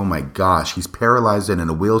 years. Oh my gosh, he's paralyzed and in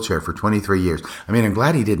a wheelchair for 23 years. I mean, I'm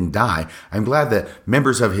glad he didn't die. I'm glad that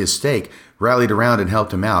members of his stake rallied around and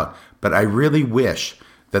helped him out. But I really wish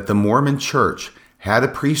that the Mormon church had a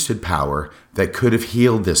priesthood power that could have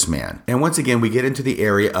healed this man. And once again, we get into the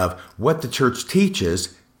area of what the church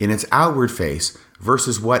teaches in its outward face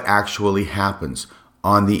versus what actually happens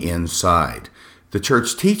on the inside. The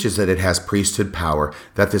church teaches that it has priesthood power,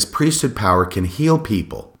 that this priesthood power can heal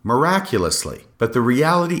people miraculously. But the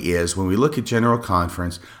reality is, when we look at General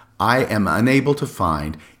Conference, I am unable to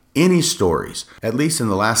find any stories, at least in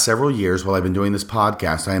the last several years while I've been doing this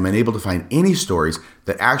podcast, I am unable to find any stories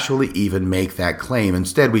that actually even make that claim.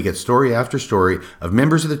 Instead, we get story after story of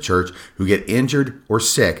members of the church who get injured or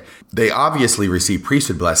sick. They obviously receive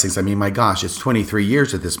priesthood blessings. I mean, my gosh, it's 23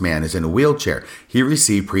 years that this man is in a wheelchair. He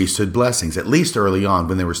received priesthood blessings, at least early on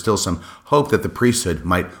when there was still some hope that the priesthood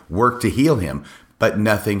might work to heal him, but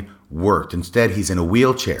nothing worked. Instead, he's in a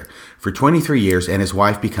wheelchair for 23 years and his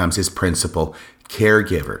wife becomes his principal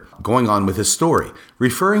caregiver. Going on with his story,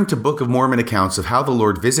 referring to Book of Mormon accounts of how the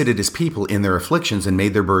Lord visited his people in their afflictions and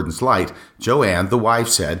made their burdens light, Joanne, the wife,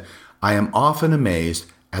 said, "I am often amazed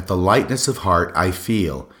at the lightness of heart I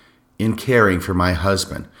feel in caring for my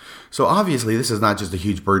husband." So obviously this is not just a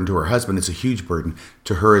huge burden to her husband, it's a huge burden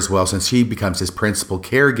to her as well, since she becomes his principal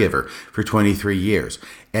caregiver for 23 years.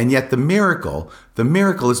 And yet the miracle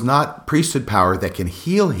is not priesthood power that can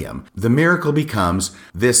heal him. The miracle becomes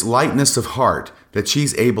this lightness of heart that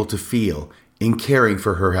she's able to feel in caring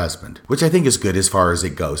for her husband, which I think is good as far as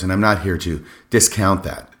it goes, and I'm not here to discount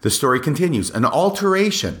that. The story continues. An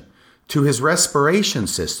alteration to his respiration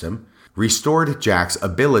system restored Jack's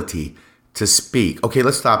ability to speak. Okay,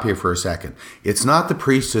 let's stop here for a second. It's not the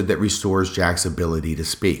priesthood that restores Jack's ability to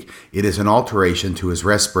speak. It is an alteration to his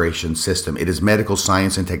respiration system. It is medical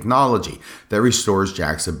science and technology that restores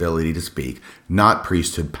Jack's ability to speak, not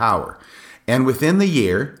priesthood power. And within the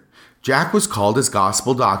year, Jack was called as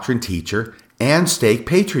gospel doctrine teacher and stake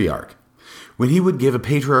patriarch. When he would give a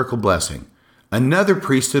patriarchal blessing, another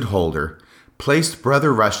priesthood holder placed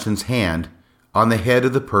Brother Rushton's hand on the head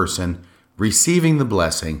of the person receiving the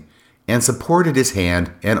blessing and supported his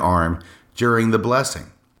hand and arm during the blessing.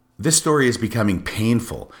 This story is becoming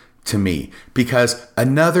painful to me because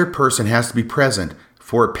another person has to be present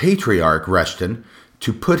for Patriarch Rushton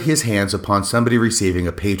to put his hands upon somebody receiving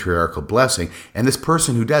a patriarchal blessing. And this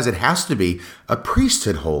person who does it has to be a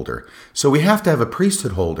priesthood holder. So we have to have a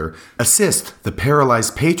priesthood holder assist the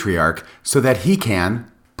paralyzed patriarch so that he can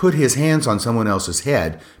put his hands on someone else's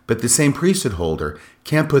head, but the same priesthood holder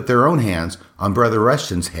can't put their own hands on Brother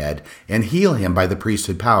Rushton's head and heal him by the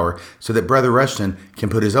priesthood power so that Brother Rushton can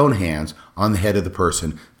put his own hands on the head of the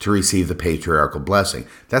person to receive the patriarchal blessing.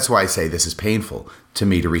 That's why I say this is painful to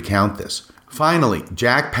me to recount this. Finally,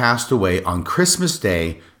 Jack passed away on Christmas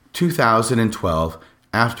Day, 2012,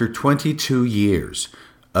 after 22 years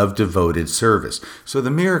of devoted service. So the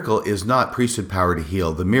miracle is not priesthood power to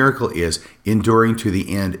heal. The miracle is enduring to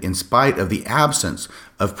the end in spite of the absence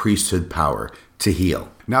of priesthood power to heal.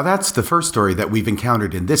 Now that's the first story that we've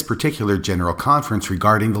encountered in this particular General Conference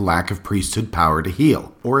regarding the lack of priesthood power to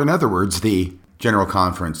heal. Or in other words, the General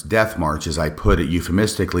Conference death march, as I put it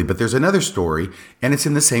euphemistically. But there's another story, and it's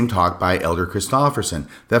in the same talk by Elder Christofferson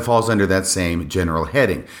that falls under that same general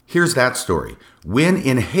heading. Here's that story. When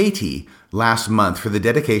in Haiti last month for the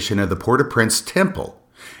dedication of the Port-au-Prince Temple,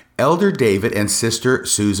 Elder David and Sister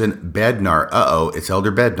Susan Bednar, it's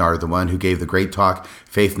Elder Bednar, the one who gave the great talk,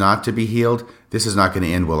 Faith Not to Be Healed. This is not going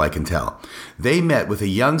to end well, I can tell. They met with a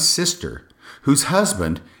young sister whose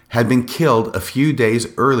husband had been killed a few days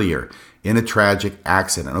earlier in a tragic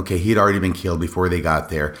accident. Okay, he'd already been killed before they got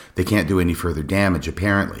there. They can't do any further damage,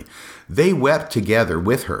 apparently. They wept together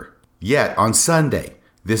with her. Yet, on Sunday,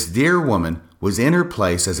 this dear woman was in her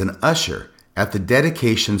place as an usher at the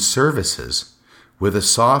dedication services with a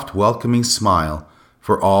soft, welcoming smile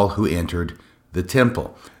for all who entered the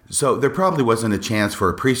temple. So there probably wasn't a chance for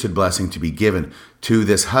a priesthood blessing to be given to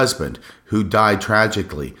this husband who died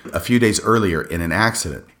tragically a few days earlier in an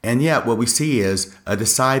accident. And yet what we see is a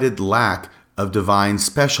decided lack of divine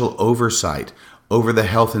special oversight over the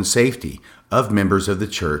health and safety of members of the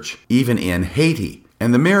church, even in Haiti.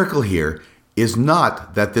 And the miracle here is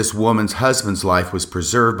not that this woman's husband's life was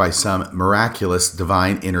preserved by some miraculous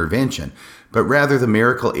divine intervention, but rather the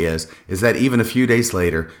miracle is that even a few days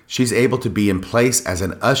later, she's able to be in place as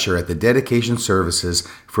an usher at the dedication services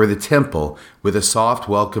for the temple with a soft,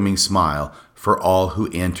 welcoming smile for all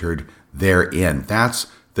who entered therein. That's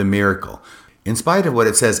the miracle. In spite of what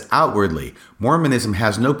it says outwardly, Mormonism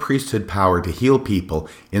has no priesthood power to heal people.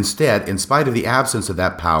 Instead, in spite of the absence of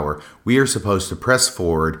that power, we are supposed to press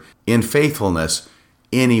forward in faithfulness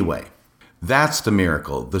anyway. That's the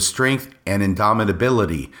miracle, the strength and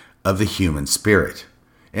indomitability of the human spirit.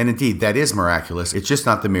 And indeed, that is miraculous. It's just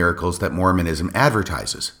not the miracles that Mormonism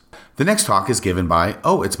advertises. The next talk is given by,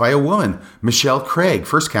 it's by a woman, Michelle Craig,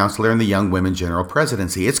 first counselor in the Young Women General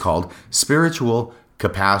Presidency. It's called Spiritual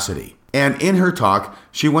Capacity. And in her talk,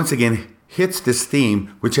 she once again hits this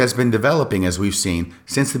theme, which has been developing, as we've seen,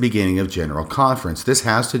 since the beginning of General Conference. This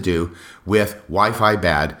has to do with Wi-Fi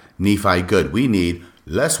bad, Nephi good. We need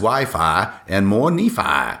less Wi-Fi and more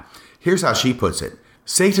Nephi. Here's how she puts it.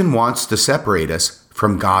 Satan wants to separate us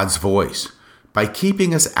from God's voice by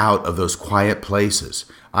keeping us out of those quiet places,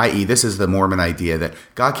 i.e., this is the Mormon idea that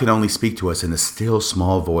God can only speak to us in a still,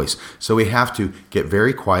 small voice. So we have to get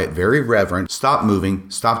very quiet, very reverent, stop moving,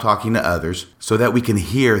 stop talking to others, so that we can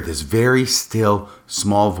hear this very still,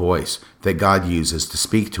 small voice that God uses to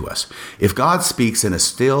speak to us. If God speaks in a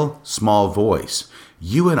still, small voice,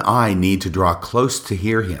 you and I need to draw close to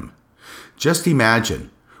hear him. Just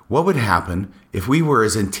imagine what would happen if we were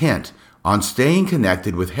as intent on staying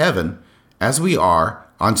connected with heaven as we are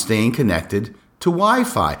on staying connected to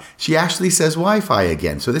Wi-Fi. She actually says Wi-Fi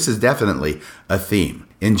again. So this is definitely a theme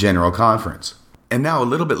in General Conference. And now a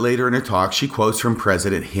little bit later in her talk, she quotes from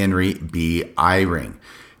President Henry B. Eyring.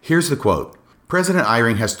 Here's the quote. President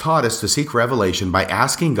Eyring has taught us to seek revelation by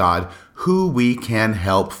asking God who we can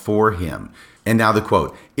help for him. And now the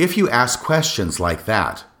quote. If you ask questions like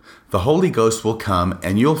that, the Holy Ghost will come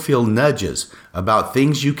and you'll feel nudges about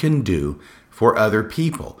things you can do for other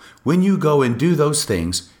people. When you go and do those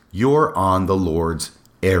things, you're on the Lord's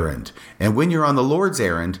errand. And when you're on the Lord's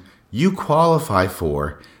errand, you qualify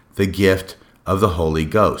for the gift of the Holy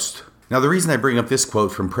Ghost. Now, the reason I bring up this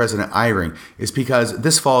quote from President Eyring is because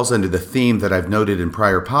this falls under the theme that I've noted in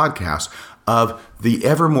prior podcasts of the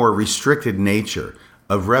ever more restricted nature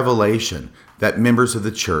of revelation that members of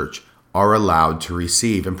the church are allowed to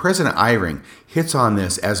receive. And President Eyring hits on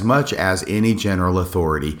this as much as any general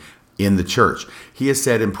authority in the church. He has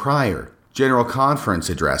said in prior General Conference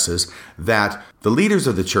addresses that the leaders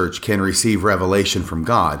of the church can receive revelation from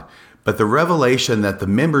God, but the revelation that the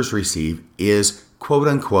members receive is, quote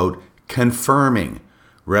unquote, confirming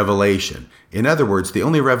revelation. In other words, the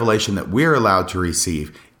only revelation that we're allowed to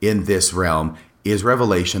receive in this realm is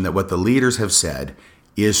revelation that what the leaders have said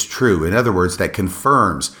is true. In other words, that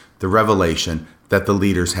confirms the revelation that the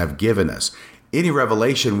leaders have given us. Any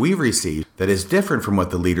revelation we receive that is different from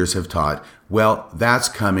what the leaders have taught, well, that's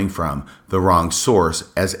coming from the wrong source,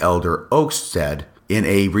 as Elder Oaks said in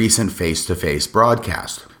a recent face-to-face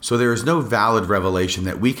broadcast. So there is no valid revelation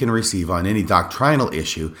that we can receive on any doctrinal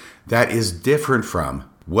issue that is different from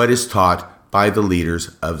what is taught by the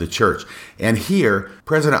leaders of the church. And here,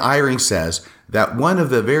 President Eyring says that one of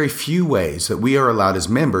the very few ways that we are allowed as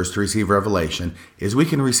members to receive revelation is we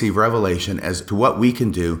can receive revelation as to what we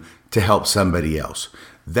can do to help somebody else.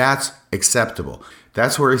 That's acceptable.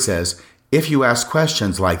 That's where he says, if you ask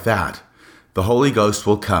questions like that, the Holy Ghost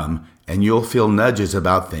will come and you'll feel nudges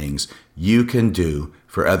about things you can do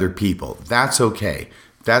for other people. That's okay.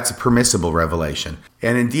 That's a permissible revelation.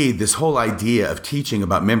 And indeed, this whole idea of teaching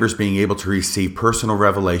about members being able to receive personal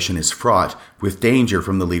revelation is fraught with danger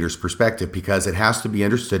from the leader's perspective, because it has to be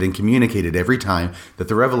understood and communicated every time that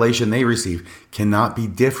the revelation they receive cannot be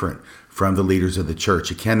different from the leaders of the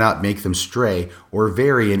church. It cannot make them stray or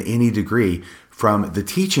vary in any degree from the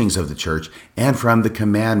teachings of the church and from the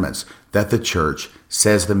commandments that the church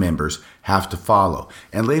says the members have to follow.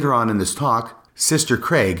 And later on in this talk, Sister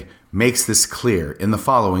Craig makes this clear in the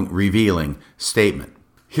following revealing statement.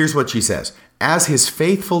 Here's what she says. as his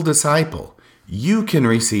faithful disciple, you can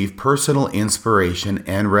receive personal inspiration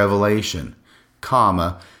and revelation,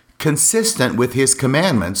 consistent with his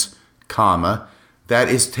commandments, that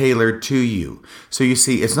is tailored to you. So you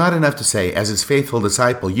see, it's not enough to say, as his faithful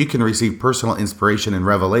disciple, you can receive personal inspiration and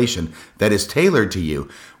revelation that is tailored to you.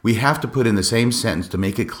 We have to put in the same sentence to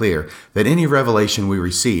make it clear that any revelation we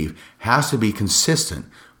receive has to be consistent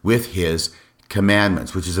with his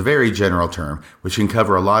commandments, which is a very general term, which can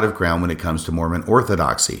cover a lot of ground when it comes to Mormon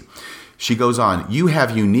orthodoxy. She goes on, you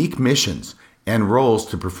have unique missions and roles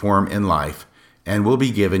to perform in life and will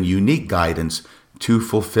be given unique guidance to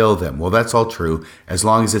fulfill them. Well, that's all true as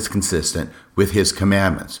long as it's consistent with his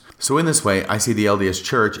commandments. So in this way, I see the LDS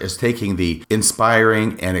Church as taking the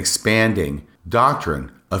inspiring and expanding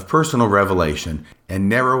doctrine of personal revelation and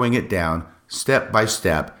narrowing it down step by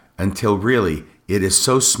step until really it is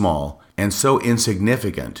so small and so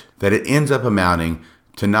insignificant that it ends up amounting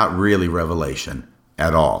to not really revelation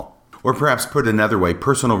at all. Or perhaps put another way,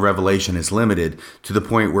 personal revelation is limited to the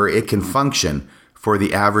point where it can function for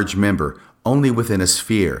the average member only within a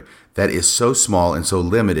sphere that is so small and so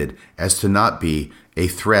limited as to not be a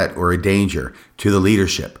threat or a danger to the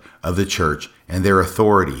leadership of the church and their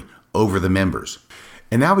authority over the members.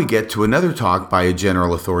 And now we get to another talk by a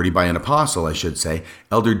general authority, by an apostle, I should say,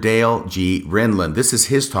 Elder Dale G. Renlund. This is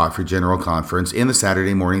his talk for General Conference in the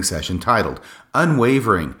Saturday morning session titled,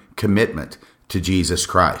 Unwavering Commitment to Jesus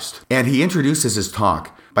Christ. And he introduces his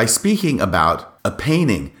talk by speaking about a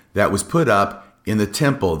painting that was put up in the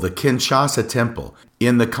temple, the Kinshasa temple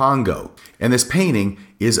in the Congo. And this painting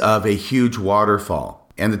is of a huge waterfall.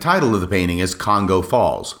 And the title of the painting is Congo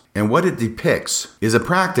Falls. And what it depicts is a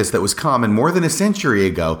practice that was common more than a century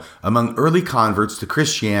ago among early converts to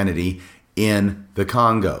Christianity in the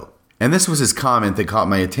Congo. And this was his comment that caught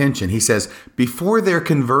my attention. He says, before their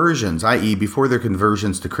conversions, i.e. before their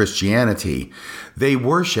conversions to Christianity, they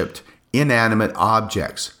worshipped inanimate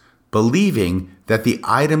objects, believing that the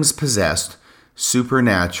items possessed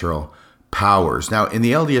supernatural powers. Now, in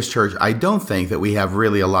the LDS Church, I don't think that we have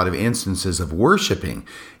really a lot of instances of worshiping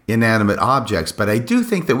inanimate objects, but I do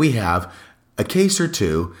think that we have a case or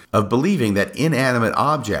two of believing that inanimate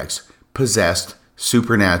objects possessed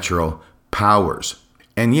supernatural powers.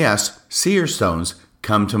 And yes, seer stones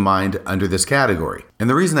come to mind under this category. And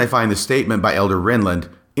the reason I find the statement by Elder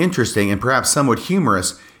Renlund interesting and perhaps somewhat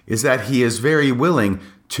humorous is that he is very willing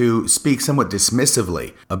to speak somewhat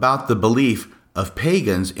dismissively about the belief of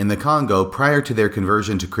pagans in the Congo prior to their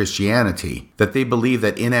conversion to Christianity, that they believe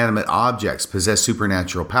that inanimate objects possess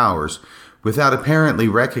supernatural powers, without apparently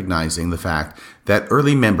recognizing the fact that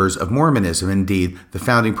early members of Mormonism, indeed the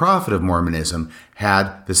founding prophet of Mormonism,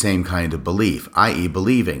 had the same kind of belief, i.e.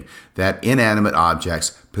 believing that inanimate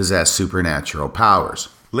objects possess supernatural powers.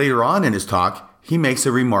 Later on in his talk, he makes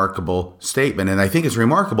a remarkable statement, and I think it's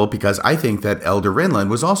remarkable because I think that Elder Renlund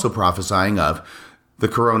was also prophesying of the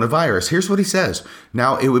coronavirus. Here's what he says.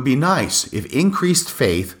 Now, it would be nice if increased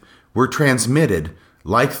faith were transmitted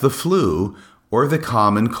like the flu or the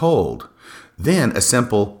common cold. Then a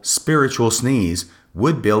simple spiritual sneeze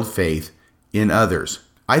would build faith in others.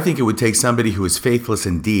 I think it would take somebody who is faithless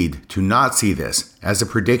indeed to not see this as a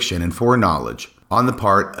prediction and foreknowledge on the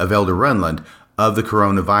part of Elder Renlund of the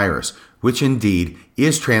coronavirus, which indeed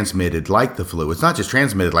is transmitted like the flu. It's not just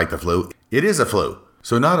transmitted like the flu, it is a flu.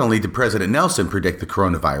 So not only did President Nelson predict the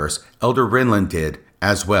coronavirus, Elder Renlund did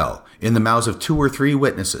as well. In the mouths of 2 or 3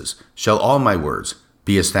 witnesses shall all my words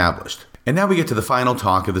be established. And now we get to the final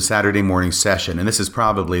talk of the Saturday morning session, and this is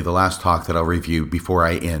probably the last talk that I'll review before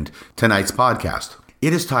I end tonight's podcast.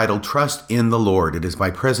 It is titled Trust in the Lord. It is by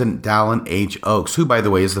President Dallin H. Oaks, who, by the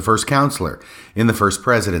way, is the first counselor in the first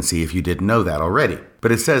presidency, if you didn't know that already.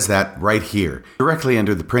 But it says that right here, directly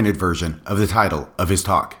under the printed version of the title of his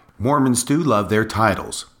talk. Mormons do love their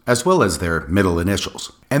titles, as well as their middle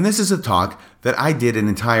initials. And this is a talk that I did an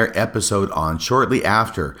entire episode on shortly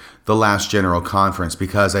after the last General Conference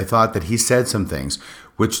because I thought that he said some things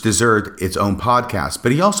which deserved its own podcast.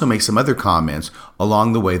 But he also makes some other comments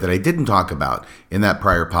along the way that I didn't talk about in that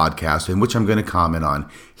prior podcast and which I'm going to comment on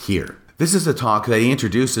here. This is a talk that he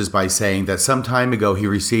introduces by saying that some time ago he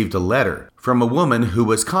received a letter from a woman who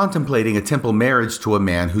was contemplating a temple marriage to a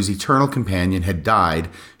man whose eternal companion had died.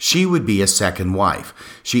 She would be a second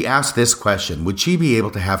wife. She asked this question: would she be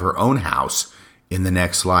able to have her own house in the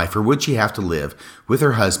next life, or would she have to live with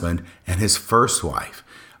her husband and his first wife?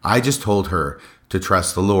 I just told her to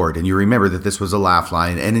trust the Lord, and you remember that this was a laugh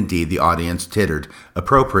line, and indeed the audience tittered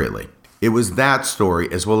appropriately. It was that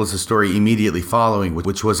story, as well as the story immediately following,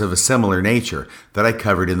 which was of a similar nature, that I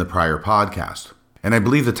covered in the prior podcast. And I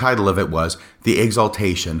believe the title of it was The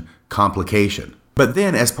Exaltation Complication. But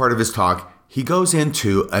then, as part of his talk, he goes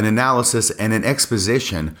into an analysis and an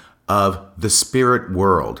exposition of the spirit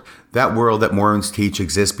world, that world that Mormons teach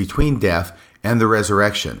exists between death and the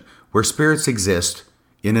resurrection, where spirits exist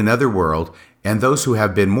in another world, and those who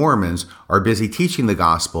have been Mormons are busy teaching the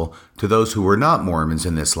gospel to those who were not Mormons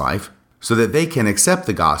in this life, so that they can accept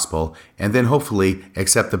the gospel and then hopefully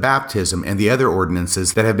accept the baptism and the other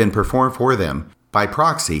ordinances that have been performed for them by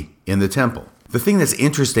proxy in the temple. The thing that's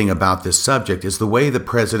interesting about this subject is the way that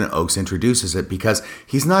President Oaks introduces it, because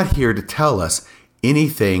he's not here to tell us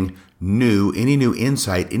anything new, any new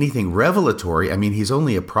insight, anything revelatory. I mean, he's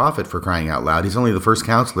only a prophet, for crying out loud. He's only the first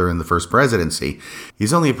counselor in the first presidency.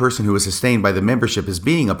 He's only a person who was sustained by the membership as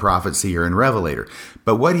being a prophet, seer, and revelator.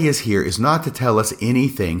 But what he is here is not to tell us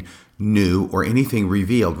anything new or anything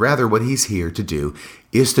revealed. Rather, what he's here to do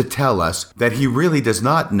is to tell us that he really does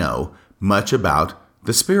not know much about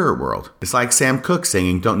the spirit world. It's like Sam Cooke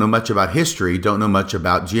singing, "Don't know much about history, don't know much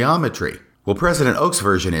about geometry." Well, President Oaks'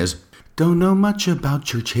 version is, "Don't know much about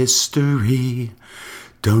church history,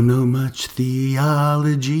 don't know much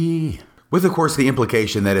theology." With, of course, the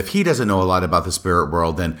implication that if he doesn't know a lot about the spirit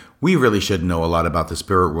world, then we really shouldn't know a lot about the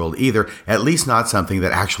spirit world either, at least not something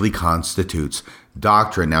that actually constitutes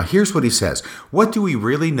doctrine. Now, here's what he says. What do we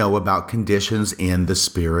really know about conditions in the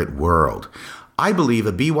spirit world? I believe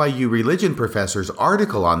a BYU religion professor's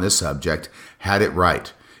article on this subject had it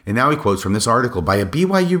right. And now he quotes from this article by a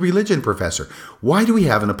BYU religion professor. Why do we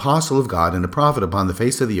have an apostle of God and a prophet upon the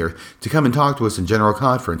face of the earth to come and talk to us in general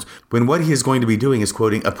conference when what he is going to be doing is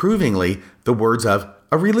quoting approvingly the words of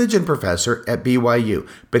a religion professor at BYU?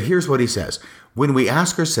 But here's what he says. When we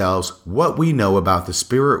ask ourselves what we know about the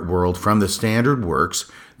spirit world from the standard works,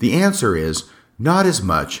 the answer is not as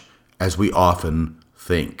much as we often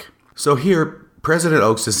think. So here, President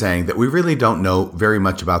Oaks is saying that we really don't know very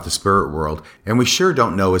much about the spirit world, and we sure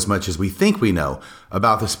don't know as much as we think we know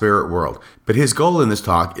about the spirit world. But his goal in this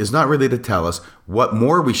talk is not really to tell us what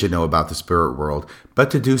more we should know about the spirit world, but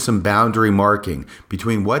to do some boundary marking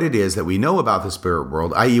between what it is that we know about the spirit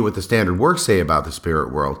world, i.e. what the standard works say about the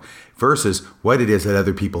spirit world, versus what it is that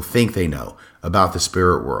other people think they know about the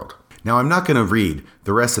spirit world. Now, I'm not going to read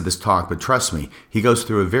the rest of this talk, but trust me, he goes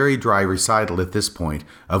through a very dry recital at this point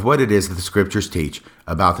of what it is that the scriptures teach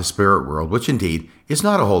about the spirit world, which indeed is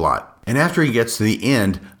not a whole lot. And after he gets to the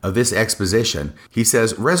end of this exposition, he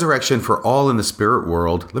says, resurrection for all in the spirit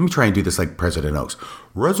world. Let me try and do this like President Oaks.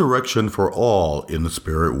 Resurrection for all in the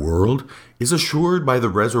spirit world is assured by the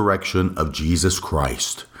resurrection of Jesus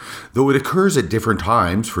Christ, though it occurs at different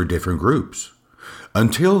times for different groups.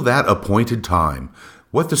 Until that appointed time,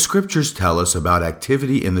 what the scriptures tell us about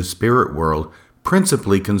activity in the spirit world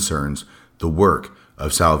principally concerns the work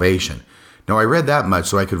of salvation. Now, I read that much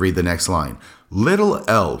so I could read the next line. Little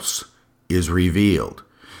else is revealed.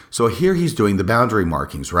 So here he's doing the boundary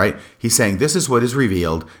markings, right? He's saying this is what is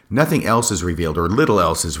revealed, nothing else is revealed, or little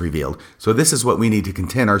else is revealed. So this is what we need to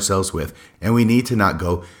content ourselves with, and we need to not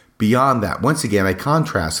go beyond that. Once again, I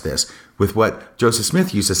contrast this with what Joseph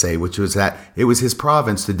Smith used to say, which was that it was his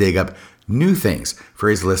province to dig up new things for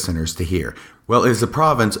his listeners to hear. Well, it is the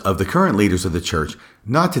province of the current leaders of the church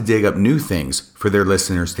not to dig up new things for their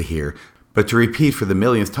listeners to hear, but to repeat for the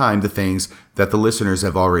millionth time the things that the listeners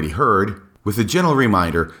have already heard, with a gentle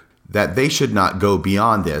reminder that they should not go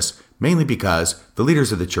beyond this, mainly because the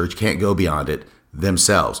leaders of the church can't go beyond it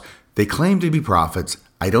themselves. They claim to be prophets.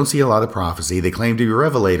 I don't see a lot of prophecy. They claim to be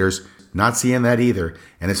revelators. Not seeing that either.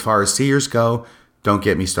 And as far as seers go, don't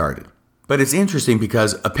get me started. But it's interesting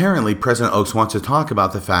because apparently President Oaks wants to talk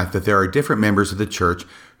about the fact that there are different members of the church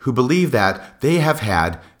who believe that they have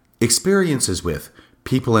had experiences with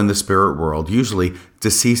people in the spirit world, usually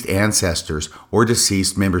deceased ancestors or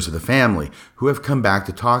deceased members of the family, who have come back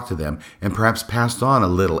to talk to them and perhaps passed on a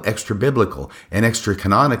little extra biblical and extra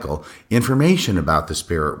canonical information about the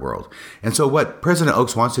spirit world. And so what President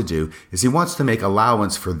Oaks wants to do is he wants to make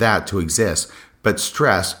allowance for that to exist, but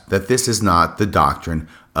stress that this is not the doctrine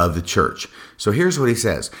of the church. So here's what he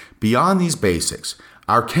says. Beyond these basics,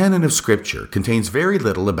 our canon of Scripture contains very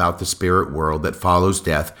little about the spirit world that follows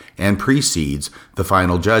death and precedes the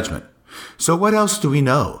final judgment. So what else do we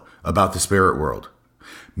know about the spirit world?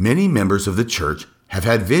 Many members of the church have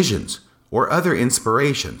had visions or other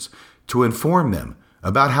inspirations to inform them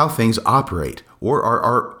about how things operate or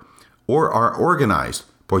are organized.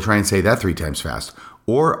 Boy, try and say that 3 times fast.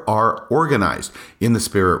 Or are organized in the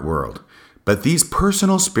spirit world. But these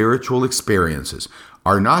personal spiritual experiences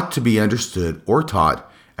are not to be understood or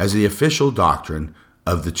taught as the official doctrine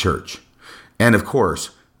of the church. And of course,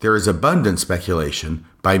 there is abundant speculation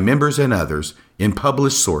by members and others in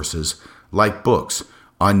published sources like books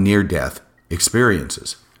on near-death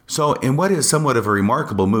experiences. So in what is somewhat of a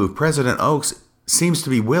remarkable move, President Oaks seems to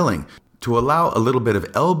be willing to allow a little bit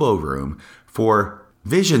of elbow room for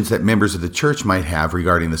visions that members of the church might have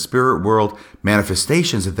regarding the spirit world,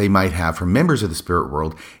 manifestations that they might have from members of the spirit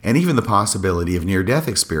world, and even the possibility of near-death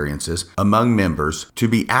experiences among members to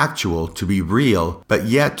be actual, to be real, but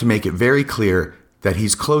yet to make it very clear that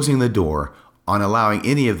he's closing the door on allowing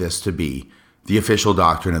any of this to be the official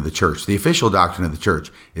doctrine of the church. The official doctrine of the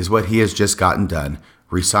church is what he has just gotten done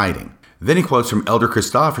reciting. Then he quotes from Elder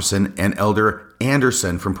Christofferson and Elder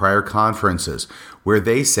Anderson from prior conferences, where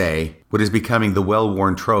they say what is becoming the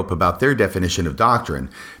well-worn trope about their definition of doctrine,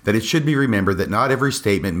 that it should be remembered that not every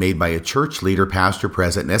statement made by a church leader, pastor,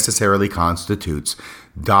 present necessarily constitutes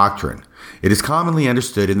doctrine. It is commonly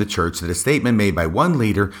understood in the church that a statement made by one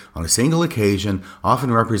leader on a single occasion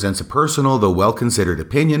often represents a personal, though well-considered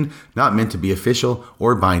opinion, not meant to be official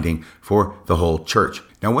or binding for the whole church.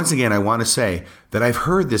 Now, once again, I want to say that I've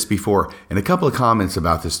heard this before in a couple of comments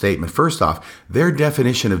about this statement. First off, their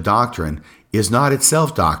definition of doctrine is not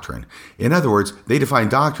itself doctrine. In other words, they define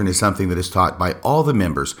doctrine as something that is taught by all the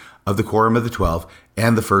members of the Quorum of the 12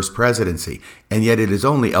 and the First Presidency. And yet it is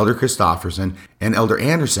only Elder Christofferson and Elder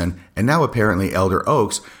Anderson, and now apparently Elder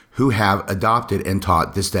Oaks, who have adopted and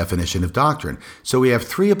taught this definition of doctrine. So we have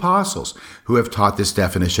 3 apostles who have taught this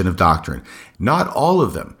definition of doctrine. Not all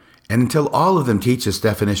of them. And until all of them teach this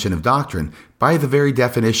definition of doctrine, by the very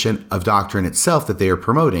definition of doctrine itself that they are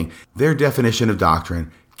promoting, their definition of doctrine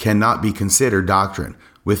cannot be considered doctrine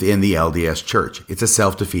within the LDS Church. It's a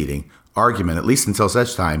self-defeating argument, at least until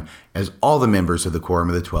such time as all the members of the Quorum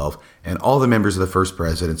of the 12 and all the members of the First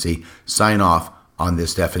Presidency sign off on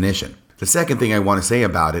this definition. The second thing I want to say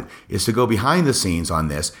about it is to go behind the scenes on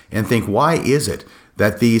this and think, why is it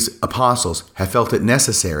that these apostles have felt it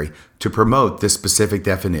necessary to promote this specific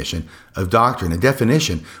definition of doctrine, a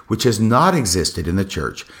definition which has not existed in the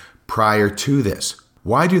church prior to this?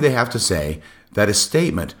 Why do they have to say that a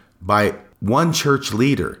statement by one church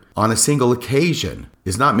leader on a single occasion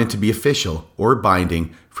is not meant to be official or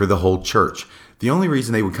binding for the whole church? The only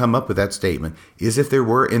reason they would come up with that statement is if there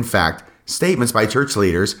were, in fact, statements by church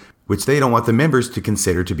leaders which they don't want the members to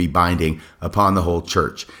consider to be binding upon the whole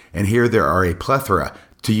church. And here there are a plethora,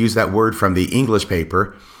 to use that word from the English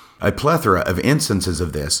paper, a plethora of instances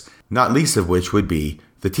of this, not least of which would be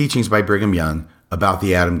the teachings by Brigham Young about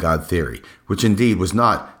the Adam-God theory, which indeed was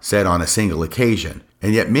not said on a single occasion.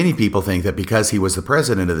 And yet many people think that because he was the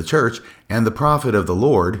president of the church and the prophet of the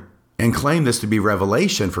Lord, and claim this to be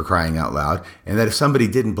revelation, for crying out loud, and that if somebody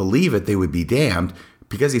didn't believe it, they would be damned,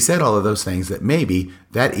 because he said all of those things, that maybe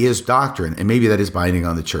that is doctrine and maybe that is binding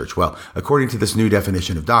on the church. Well, according to this new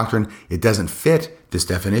definition of doctrine, it doesn't fit this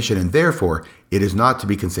definition, and therefore it is not to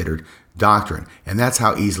be considered doctrine. And that's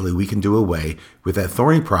how easily we can do away with that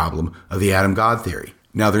thorny problem of the Adam-God theory.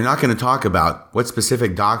 Now, they're not going to talk about what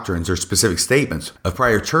specific doctrines or specific statements of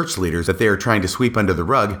prior church leaders that they are trying to sweep under the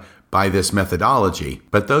rug by this methodology,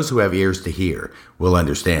 but those who have ears to hear will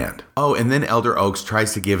understand. Oh, and then Elder Oaks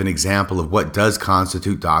tries to give an example of what does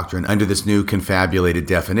constitute doctrine under this new confabulated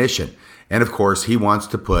definition. And of course, he wants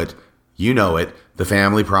to put, you know it, the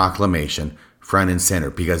family proclamation front and center,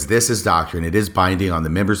 because this is doctrine. It is binding on the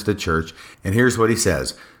members of the church. And here's what he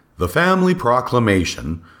says. The family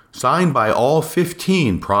proclamation, signed by all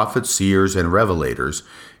 15 prophets, seers, and revelators,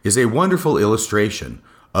 is a wonderful illustration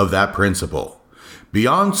of that principle.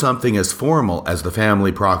 Beyond something as formal as the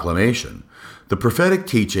family proclamation, the prophetic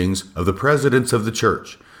teachings of the presidents of the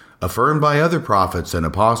church, affirmed by other prophets and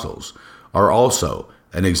apostles, are also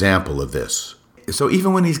an example of this. So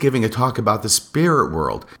even when he's giving a talk about the spirit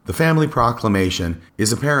world, the family proclamation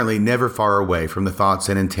is apparently never far away from the thoughts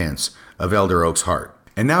and intents of Elder Oaks' heart.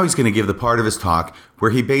 And now he's going to give the part of his talk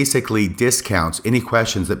where he basically discounts any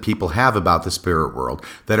questions that people have about the spirit world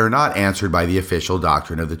that are not answered by the official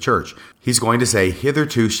doctrine of the church. He's going to say,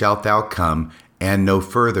 hitherto shalt thou come and no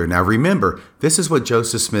further. Now remember, this is what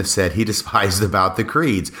Joseph Smith said he despised about the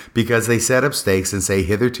creeds, because they set up stakes and say,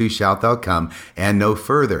 hitherto shalt thou come and no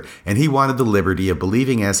further. And he wanted the liberty of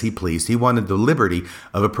believing as he pleased. He wanted the liberty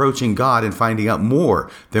of approaching God and finding out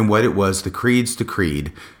more than what it was the creeds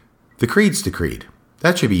decreed. The creeds decreed.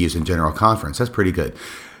 That should be used in General Conference. That's pretty good.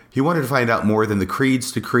 He wanted to find out more than the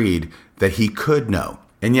creeds decreed that he could know.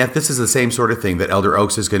 And yet this is the same sort of thing that Elder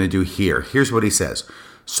Oaks is going to do here. Here's what he says.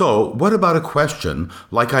 So, what about a question,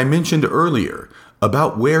 like I mentioned earlier,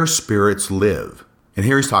 about where spirits live? And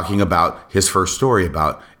here he's talking about his first story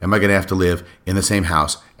about, am I going to have to live in the same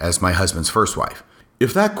house as my husband's first wife?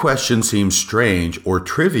 If that question seems strange or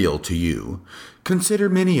trivial to you, consider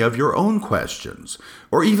many of your own questions,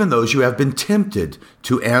 or even those you have been tempted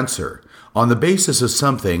to answer on the basis of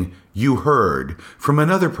something you heard from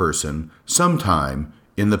another person sometime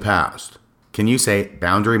in the past. Can you say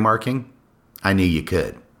boundary marking? I knew you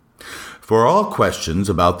could. For all questions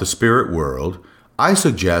about the spirit world, I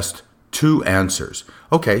suggest 2 answers.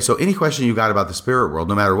 Okay, so any question you got about the spirit world,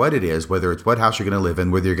 no matter what it is, whether it's what house you're going to live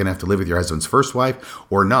in, whether you're going to have to live with your husband's first wife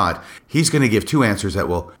or not, he's going to give 2 answers that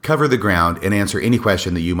will cover the ground and answer any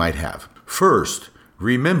question that you might have. First,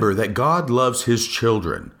 remember that God loves his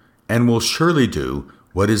children and will surely do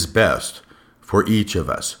what is best for each of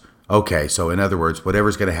us. Okay, so in other words,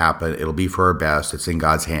 whatever's going to happen, it'll be for our best. It's in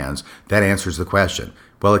God's hands. That answers the question.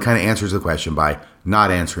 Well, it kind of answers the question by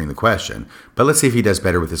not answering the question. But let's see if he does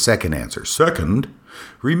better with the second answer. Second,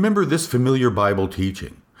 remember this familiar Bible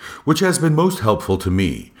teaching, which has been most helpful to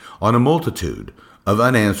me on a multitude of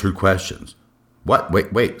unanswered questions. What?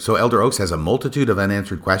 Wait. So Elder Oaks has a multitude of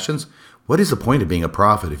unanswered questions? What is the point of being a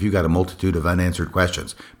prophet if you got a multitude of unanswered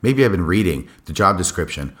questions? Maybe I've been reading the job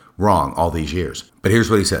description wrong all these years. But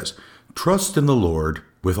here's what he says. Trust in the Lord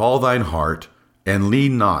with all thine heart, and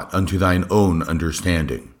lean not unto thine own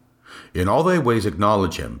understanding. In all thy ways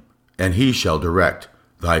acknowledge him, and he shall direct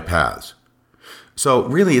thy paths. So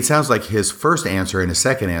really, it sounds like his first answer and his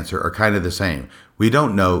second answer are kind of the same. We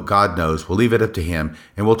don't know, God knows, we'll leave it up to him,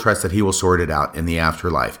 and we'll trust that he will sort it out in the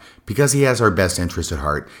afterlife, because he has our best interest at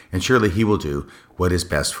heart, and surely he will do what is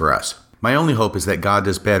best for us. My only hope is that God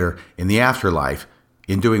does better in the afterlife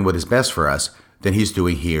in doing what is best for us than he's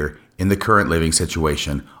doing here in the current living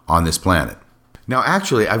situation on this planet. Now,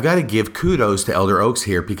 actually, I've got to give kudos to Elder Oaks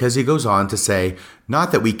here because he goes on to say,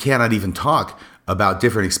 not that we cannot even talk about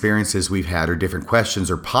different experiences we've had or different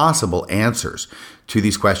questions or possible answers to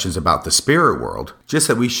these questions about the spirit world, just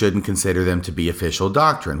that we shouldn't consider them to be official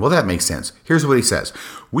doctrine. Well, that makes sense. Here's what he says.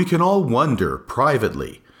 We can all wonder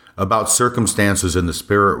privately about circumstances in the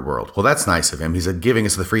spirit world. Well, that's nice of him. He's giving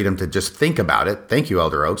us the freedom to just think about it. Thank you,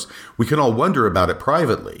 Elder Oaks. We can all wonder about it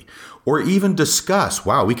privately, or even discuss.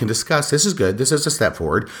 Wow, we can discuss. This is good. This is a step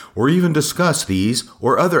forward. Or even discuss these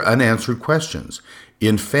or other unanswered questions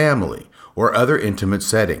in family or other intimate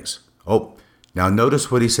settings. Oh, now notice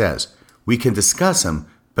what he says. We can discuss them,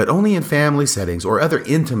 but only in family settings or other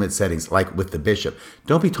intimate settings, like with the bishop.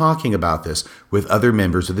 Don't be talking about this with other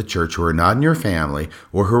members of the church who are not in your family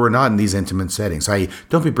or who are not in these intimate settings.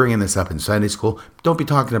 Don't be bringing this up in Sunday school. Don't be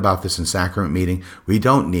talking about this in sacrament meeting. We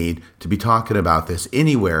don't need to be talking about this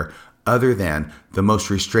anywhere other than the most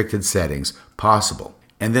restricted settings possible.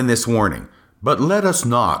 And then this warning, but let us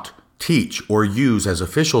not teach or use as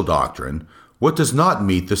official doctrine what does not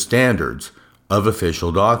meet the standards of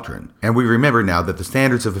official doctrine. And we remember now that the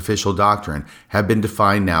standards of official doctrine have been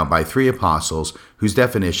defined now by 3 apostles whose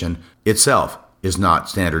definition itself is not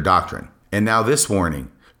standard doctrine. And now this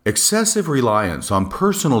warning, excessive reliance on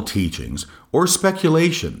personal teachings or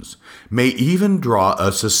speculations may even draw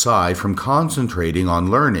us aside from concentrating on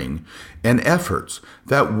learning and efforts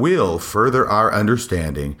that will further our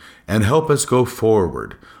understanding and help us go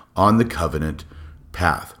forward on the covenant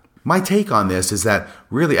path. My take on this is that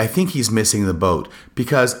really I think he's missing the boat,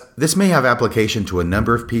 because this may have application to a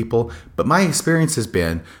number of people, but my experience has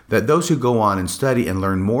been that those who go on and study and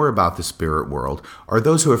learn more about the spirit world are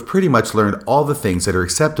those who have pretty much learned all the things that are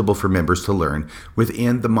acceptable for members to learn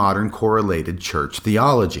within the modern correlated church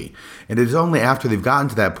theology. And it is only after they've gotten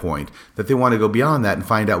to that point that they want to go beyond that and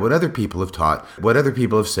find out what other people have taught, what other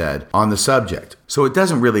people have said on the subject. So it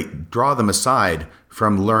doesn't really draw them aside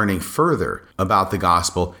from learning further about the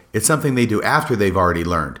gospel. It's something they do after they've already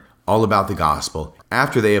learned all about the gospel,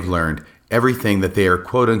 after they have learned everything that they are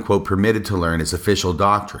quote-unquote permitted to learn as official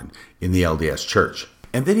doctrine in the LDS Church.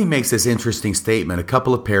 And then he makes this interesting statement a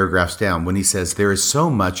couple of paragraphs down when he says, there is so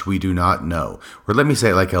much we do not know. Or let me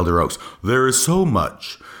say it like Elder Oaks, there is so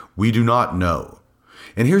much we do not know.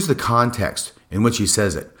 And here's the context in which he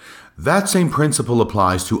says it. That same principle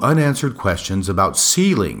applies to unanswered questions about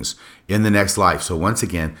sealings in the next life. So once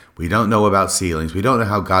again, we don't know about sealings. We don't know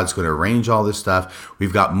how God's going to arrange all this stuff.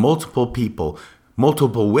 We've got multiple people,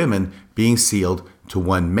 multiple women being sealed to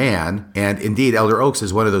one man. And indeed, Elder Oaks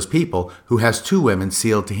is one of those people who has 2 women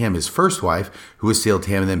sealed to him. His first wife, who was sealed to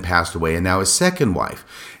him and then passed away, and now his second wife.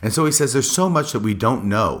 And so he says there's so much that we don't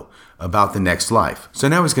know about the next life. So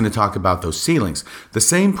now he's going to talk about those sealings. The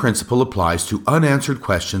same principle applies to unanswered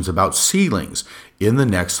questions about sealings in the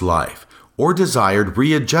next life, or desired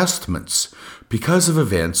readjustments because of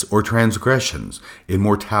events or transgressions in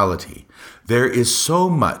mortality. There is so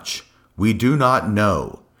much we do not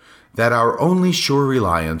know that our only sure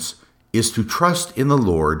reliance is to trust in the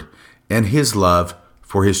Lord and his love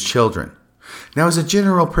for his children. Now, as a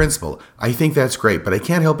general principle, I think that's great, but I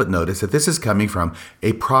can't help but notice that this is coming from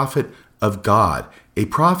a prophet of God, a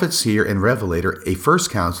prophet, seer, and revelator, a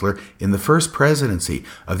first counselor in the first presidency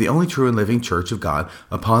of the only true and living church of God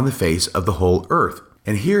upon the face of the whole earth.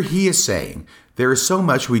 And here he is saying, there is so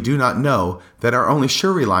much we do not know that our only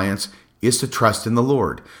sure reliance is to trust in the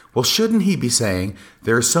Lord. Well, shouldn't he be saying,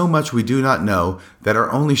 there is so much we do not know that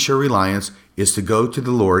our only sure reliance is to go to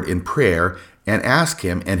the Lord in prayer and ask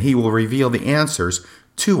him, and he will reveal the answers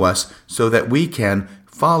to us so that we can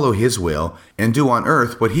follow his will and do on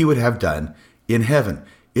earth what he would have done in heaven?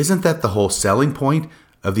 Isn't that the whole selling point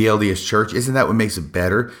of the LDS Church? Isn't that what makes it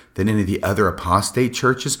better than any of the other apostate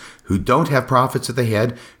churches who don't have prophets at the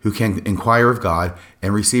head, who can inquire of God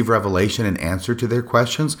and receive revelation and answer to their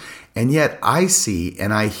questions? And yet I see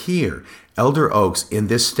and I hear Elder Oaks in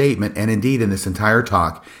this statement, and indeed in this entire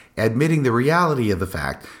talk, admitting the reality of the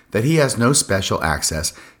fact that he has no special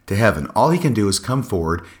access to heaven. All he can do is come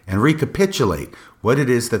forward and recapitulate what it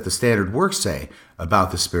is that the standard works say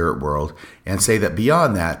about the spirit world, and say that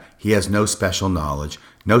beyond that, he has no special knowledge,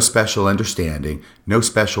 no special understanding, no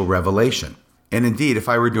special revelation. And indeed, if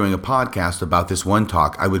I were doing a podcast about this one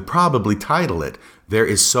talk, I would probably title it, There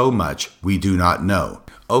is So Much We Do Not Know.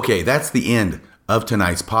 Okay, that's the end of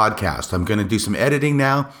tonight's podcast. I'm going to do some editing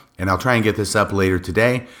now, and I'll try and get this up later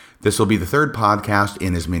today. This will be the third podcast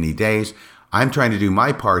in as many days. I'm trying to do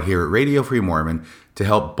my part here at Radio Free Mormon to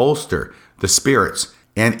help bolster the spirits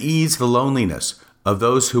and ease the loneliness of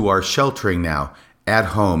those who are sheltering now at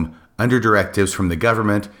home under directives from the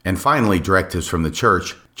government and finally directives from the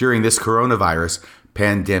church during this coronavirus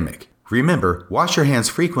pandemic. Remember, wash your hands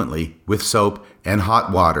frequently with soap and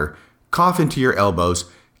hot water, cough into your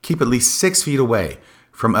elbows, keep at least 6 feet away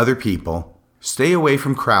from other people, stay away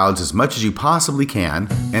from crowds as much as you possibly can,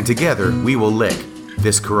 and together we will lick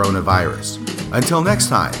this coronavirus. Until next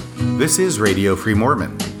time, this is Radio Free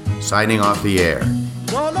Mormon, signing off the air.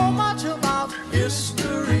 Don't know much about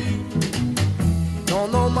history,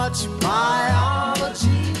 don't know much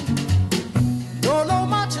biology, don't know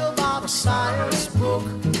much about a science book,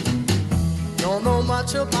 don't know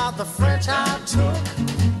much about the French I took,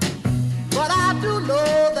 but I do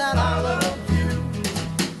know that I love you,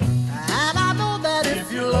 and I know that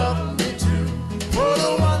if you love me too, what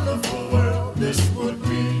a wonderful world this would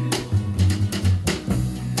be.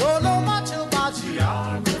 Don't know much about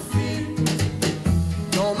geography,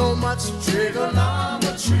 don't know much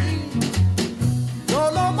trigonometry,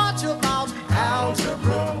 don't know much about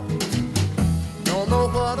algebra, don't know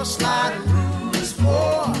what a sliding rule is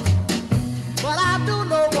for, but I do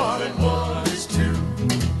know 1 and 1 is 2,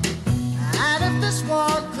 and if this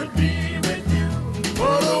one could be with you,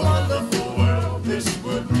 what a wonderful world this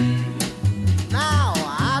would be. Now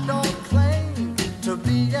I don't claim to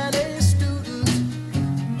be an A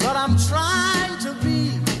student, but I'm trying to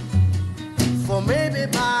be, for maybe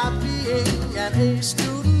by being an A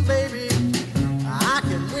student, baby, I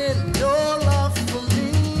can win your love for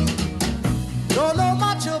me. Don't know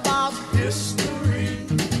much about history,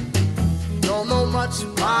 don't know much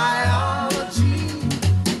biology,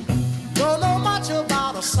 don't know much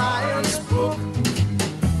about a science book,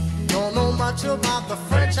 don't know much about the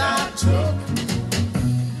French I took,